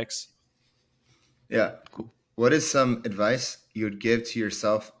like a mix. Yeah. Cool. What is some advice you would give to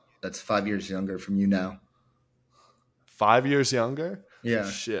yourself that's 5 years younger from you now? 5 years younger? Yeah.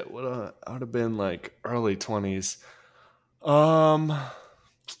 Shit, I would have been like early 20s.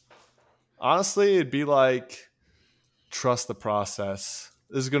 Honestly, it'd be like trust the process.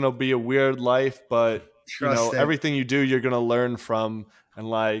 This is gonna be a weird life, but everything you do, you're gonna learn from, and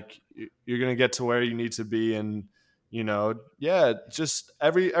like you're gonna get to where you need to be. And just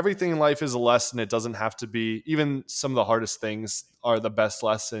everything in life is a lesson. It doesn't have to be. Even some of the hardest things are the best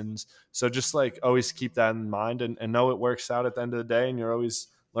lessons. So just like always keep that in mind, and know it works out at the end of the day, and you're always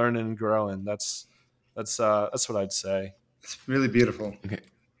learning and growing. That's what I'd say. It's really beautiful. Okay.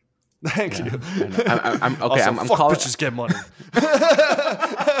 Thank you. I'm okay. Also, I'm fuck calling. bitches get money.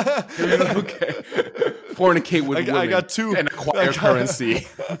 Okay. Fornicate with women. I got two and acquire currency.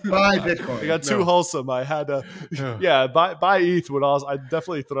 Buy Bitcoin. I got too wholesome. I had to, buy ETH would also. I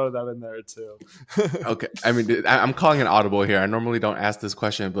definitely throw that in there too. Okay, I mean, I'm calling an audible here. I normally don't ask this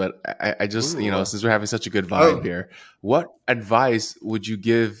question, but I just, since we're having such a good vibe here, what advice would you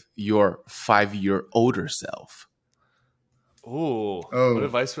give your 5-year older self? Ooh, what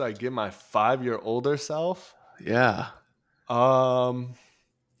advice would I give my 5-year older self? Yeah.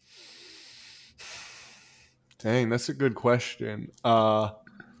 Dang, that's a good question.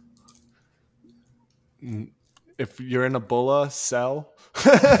 If you're in a bulla, sell.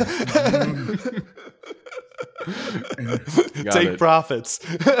 Take profits.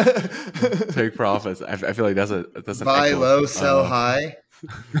 Take profits. I feel like that's an buy echo. low, sell high.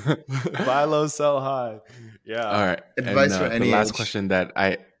 Buy low, sell high. Yeah. All right. Advice for any the last age. question that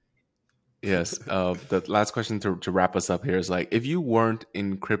the last question to wrap us up here is like, if you weren't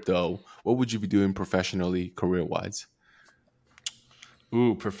in crypto, what would you be doing professionally, career wise?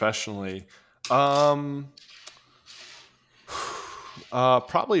 Ooh, professionally.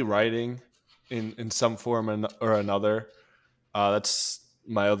 Probably writing in some form or another. That's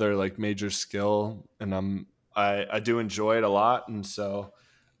my other like major skill, and I do enjoy it a lot, and so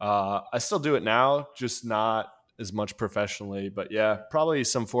I still do it now, just not as much professionally. But yeah, probably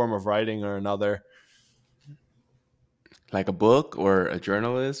some form of writing or another. Like a book or a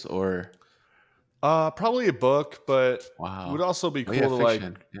journalist or probably a book, but wow, it would also be cool to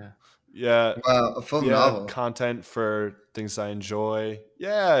fiction. Wow, a full novel. Content for things I enjoy.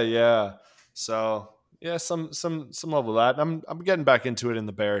 Yeah. So yeah, some level of that. I'm getting back into it in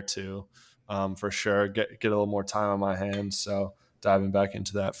the bear too, for sure. Get a little more time on my hands, so diving back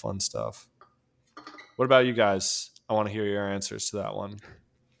into that fun stuff. What about you guys? I want to hear your answers to that one.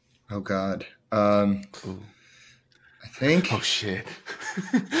 Oh God, I think. Oh shit.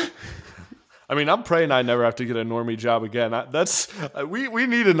 I mean, I'm praying I never have to get a normie job again. We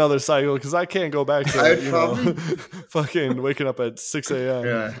need another cycle because I can't go back to fucking waking up at 6 a.m.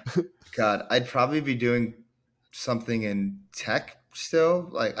 Yeah, God, I'd probably be doing something in tech still.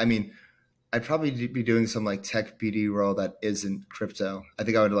 Like, I mean, I'd probably be doing some like tech BD role that isn't crypto. I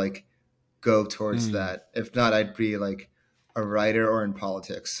think I would like go towards that. If not, I'd be like a writer or in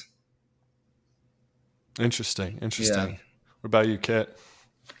politics. Interesting. Yeah. What about you, Kit?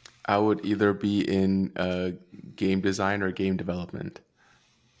 I would either be in game design or game development.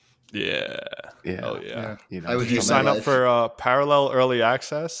 Yeah. Oh yeah. Did you sign up for parallel early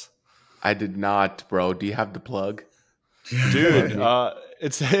access? I did not, bro. Do you have the plug? Dude,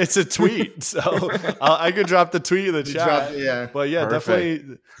 it's a tweet, so I could drop the tweet in the chat. But yeah,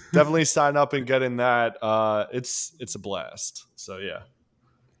 definitely sign up and get in that. It's a blast. So yeah.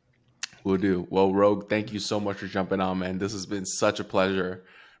 Will do. Well, Rogue, thank you so much for jumping on, man. This has been such a pleasure.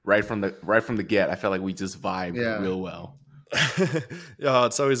 Right from the get, I felt like we just vibed real well. Yeah,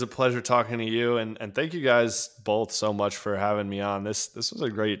 it's always a pleasure talking to you, and thank you guys both so much for having me on. This was a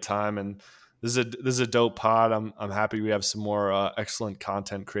great time, and this is a dope pod. I'm happy we have some more excellent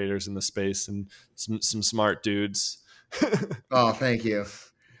content creators in the space and some smart dudes. Oh, thank you.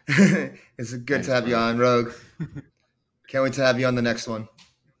 It's good to have you on, Rogue. Can't wait to have you on the next one.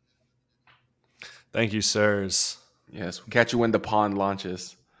 Thank you, sirs. Yes, we'll catch you when the pond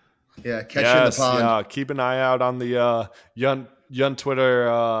launches. Yeah, catch you in the pond. Yeah, keep an eye out on the Yunt Twitter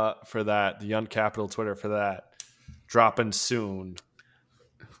for that. The Yunt Capital Twitter for that. Dropping soon.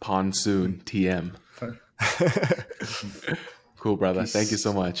 Pond soon. TM. Cool, brother. Peace. Thank you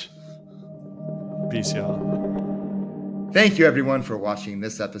so much. Peace, y'all. Thank you, everyone, for watching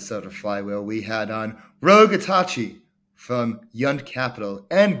this episode of Flywheel. We had on Rogue Itachi from Yunt Capital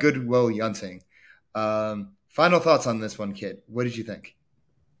and Goodwill Yunting. Final thoughts on this one, Kid. What did you think?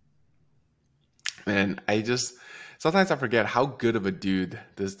 Man, sometimes I forget how good of a dude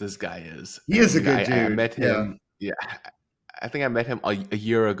this guy is. He is a good dude. I met him. Yeah. I think I met him a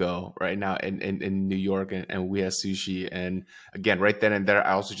year ago right now in New York, and we had sushi. And again, right then and there,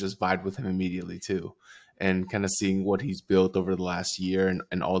 I also just vibed with him immediately too. And kind of seeing what he's built over the last year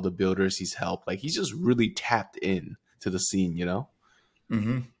and all the builders he's helped. Like, he's just really tapped in to the scene, you know?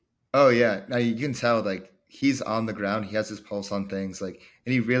 Mm-hmm. Oh, yeah. Now you can tell, like, he's on the ground. He has his pulse on things, like,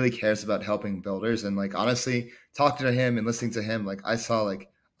 and he really cares about helping builders. And like, honestly, talking to him and listening to him, like, I saw like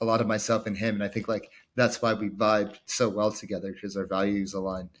a lot of myself in him. And I think like that's why we vibed so well together, because our values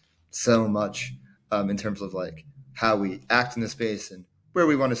align so much in terms of like how we act in the space and where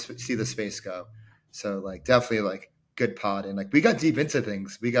we want to see the space go. So like, definitely like good pod. And like, we got deep into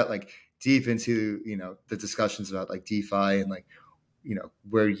things. We got like deep into, the discussions about like DeFi and like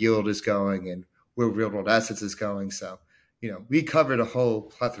where yield is going and where real world assets is going. So, we covered a whole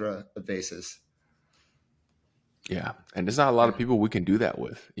plethora of bases. Yeah, and there's not a lot of people we can do that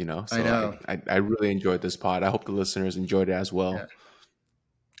with, So I know. I really enjoyed this pod. I hope the listeners enjoyed it as well. Yeah.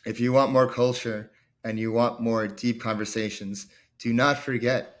 If you want more culture and you want more deep conversations, do not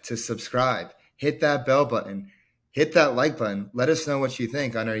forget to subscribe. Hit that bell button. Hit that like button. Let us know what you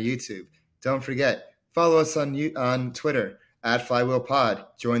think on our YouTube. Don't forget, follow us on Twitter at Flywheelpod.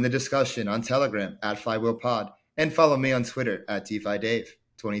 Join the discussion on Telegram at Flywheelpod. And follow me on Twitter at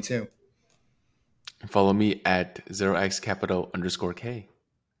DeFiDave22. Follow me at 0xcapital_K.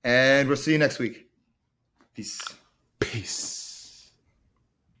 And we'll see you next week. Peace.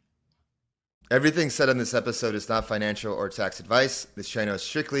 Everything said on this episode is not financial or tax advice. This channel is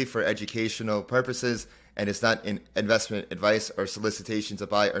strictly for educational purposes and is not an investment advice or solicitation to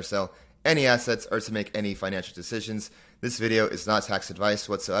buy or sell any assets or to make any financial decisions. This video is not tax advice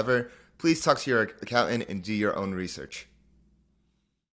whatsoever. Please talk to your accountant and do your own research.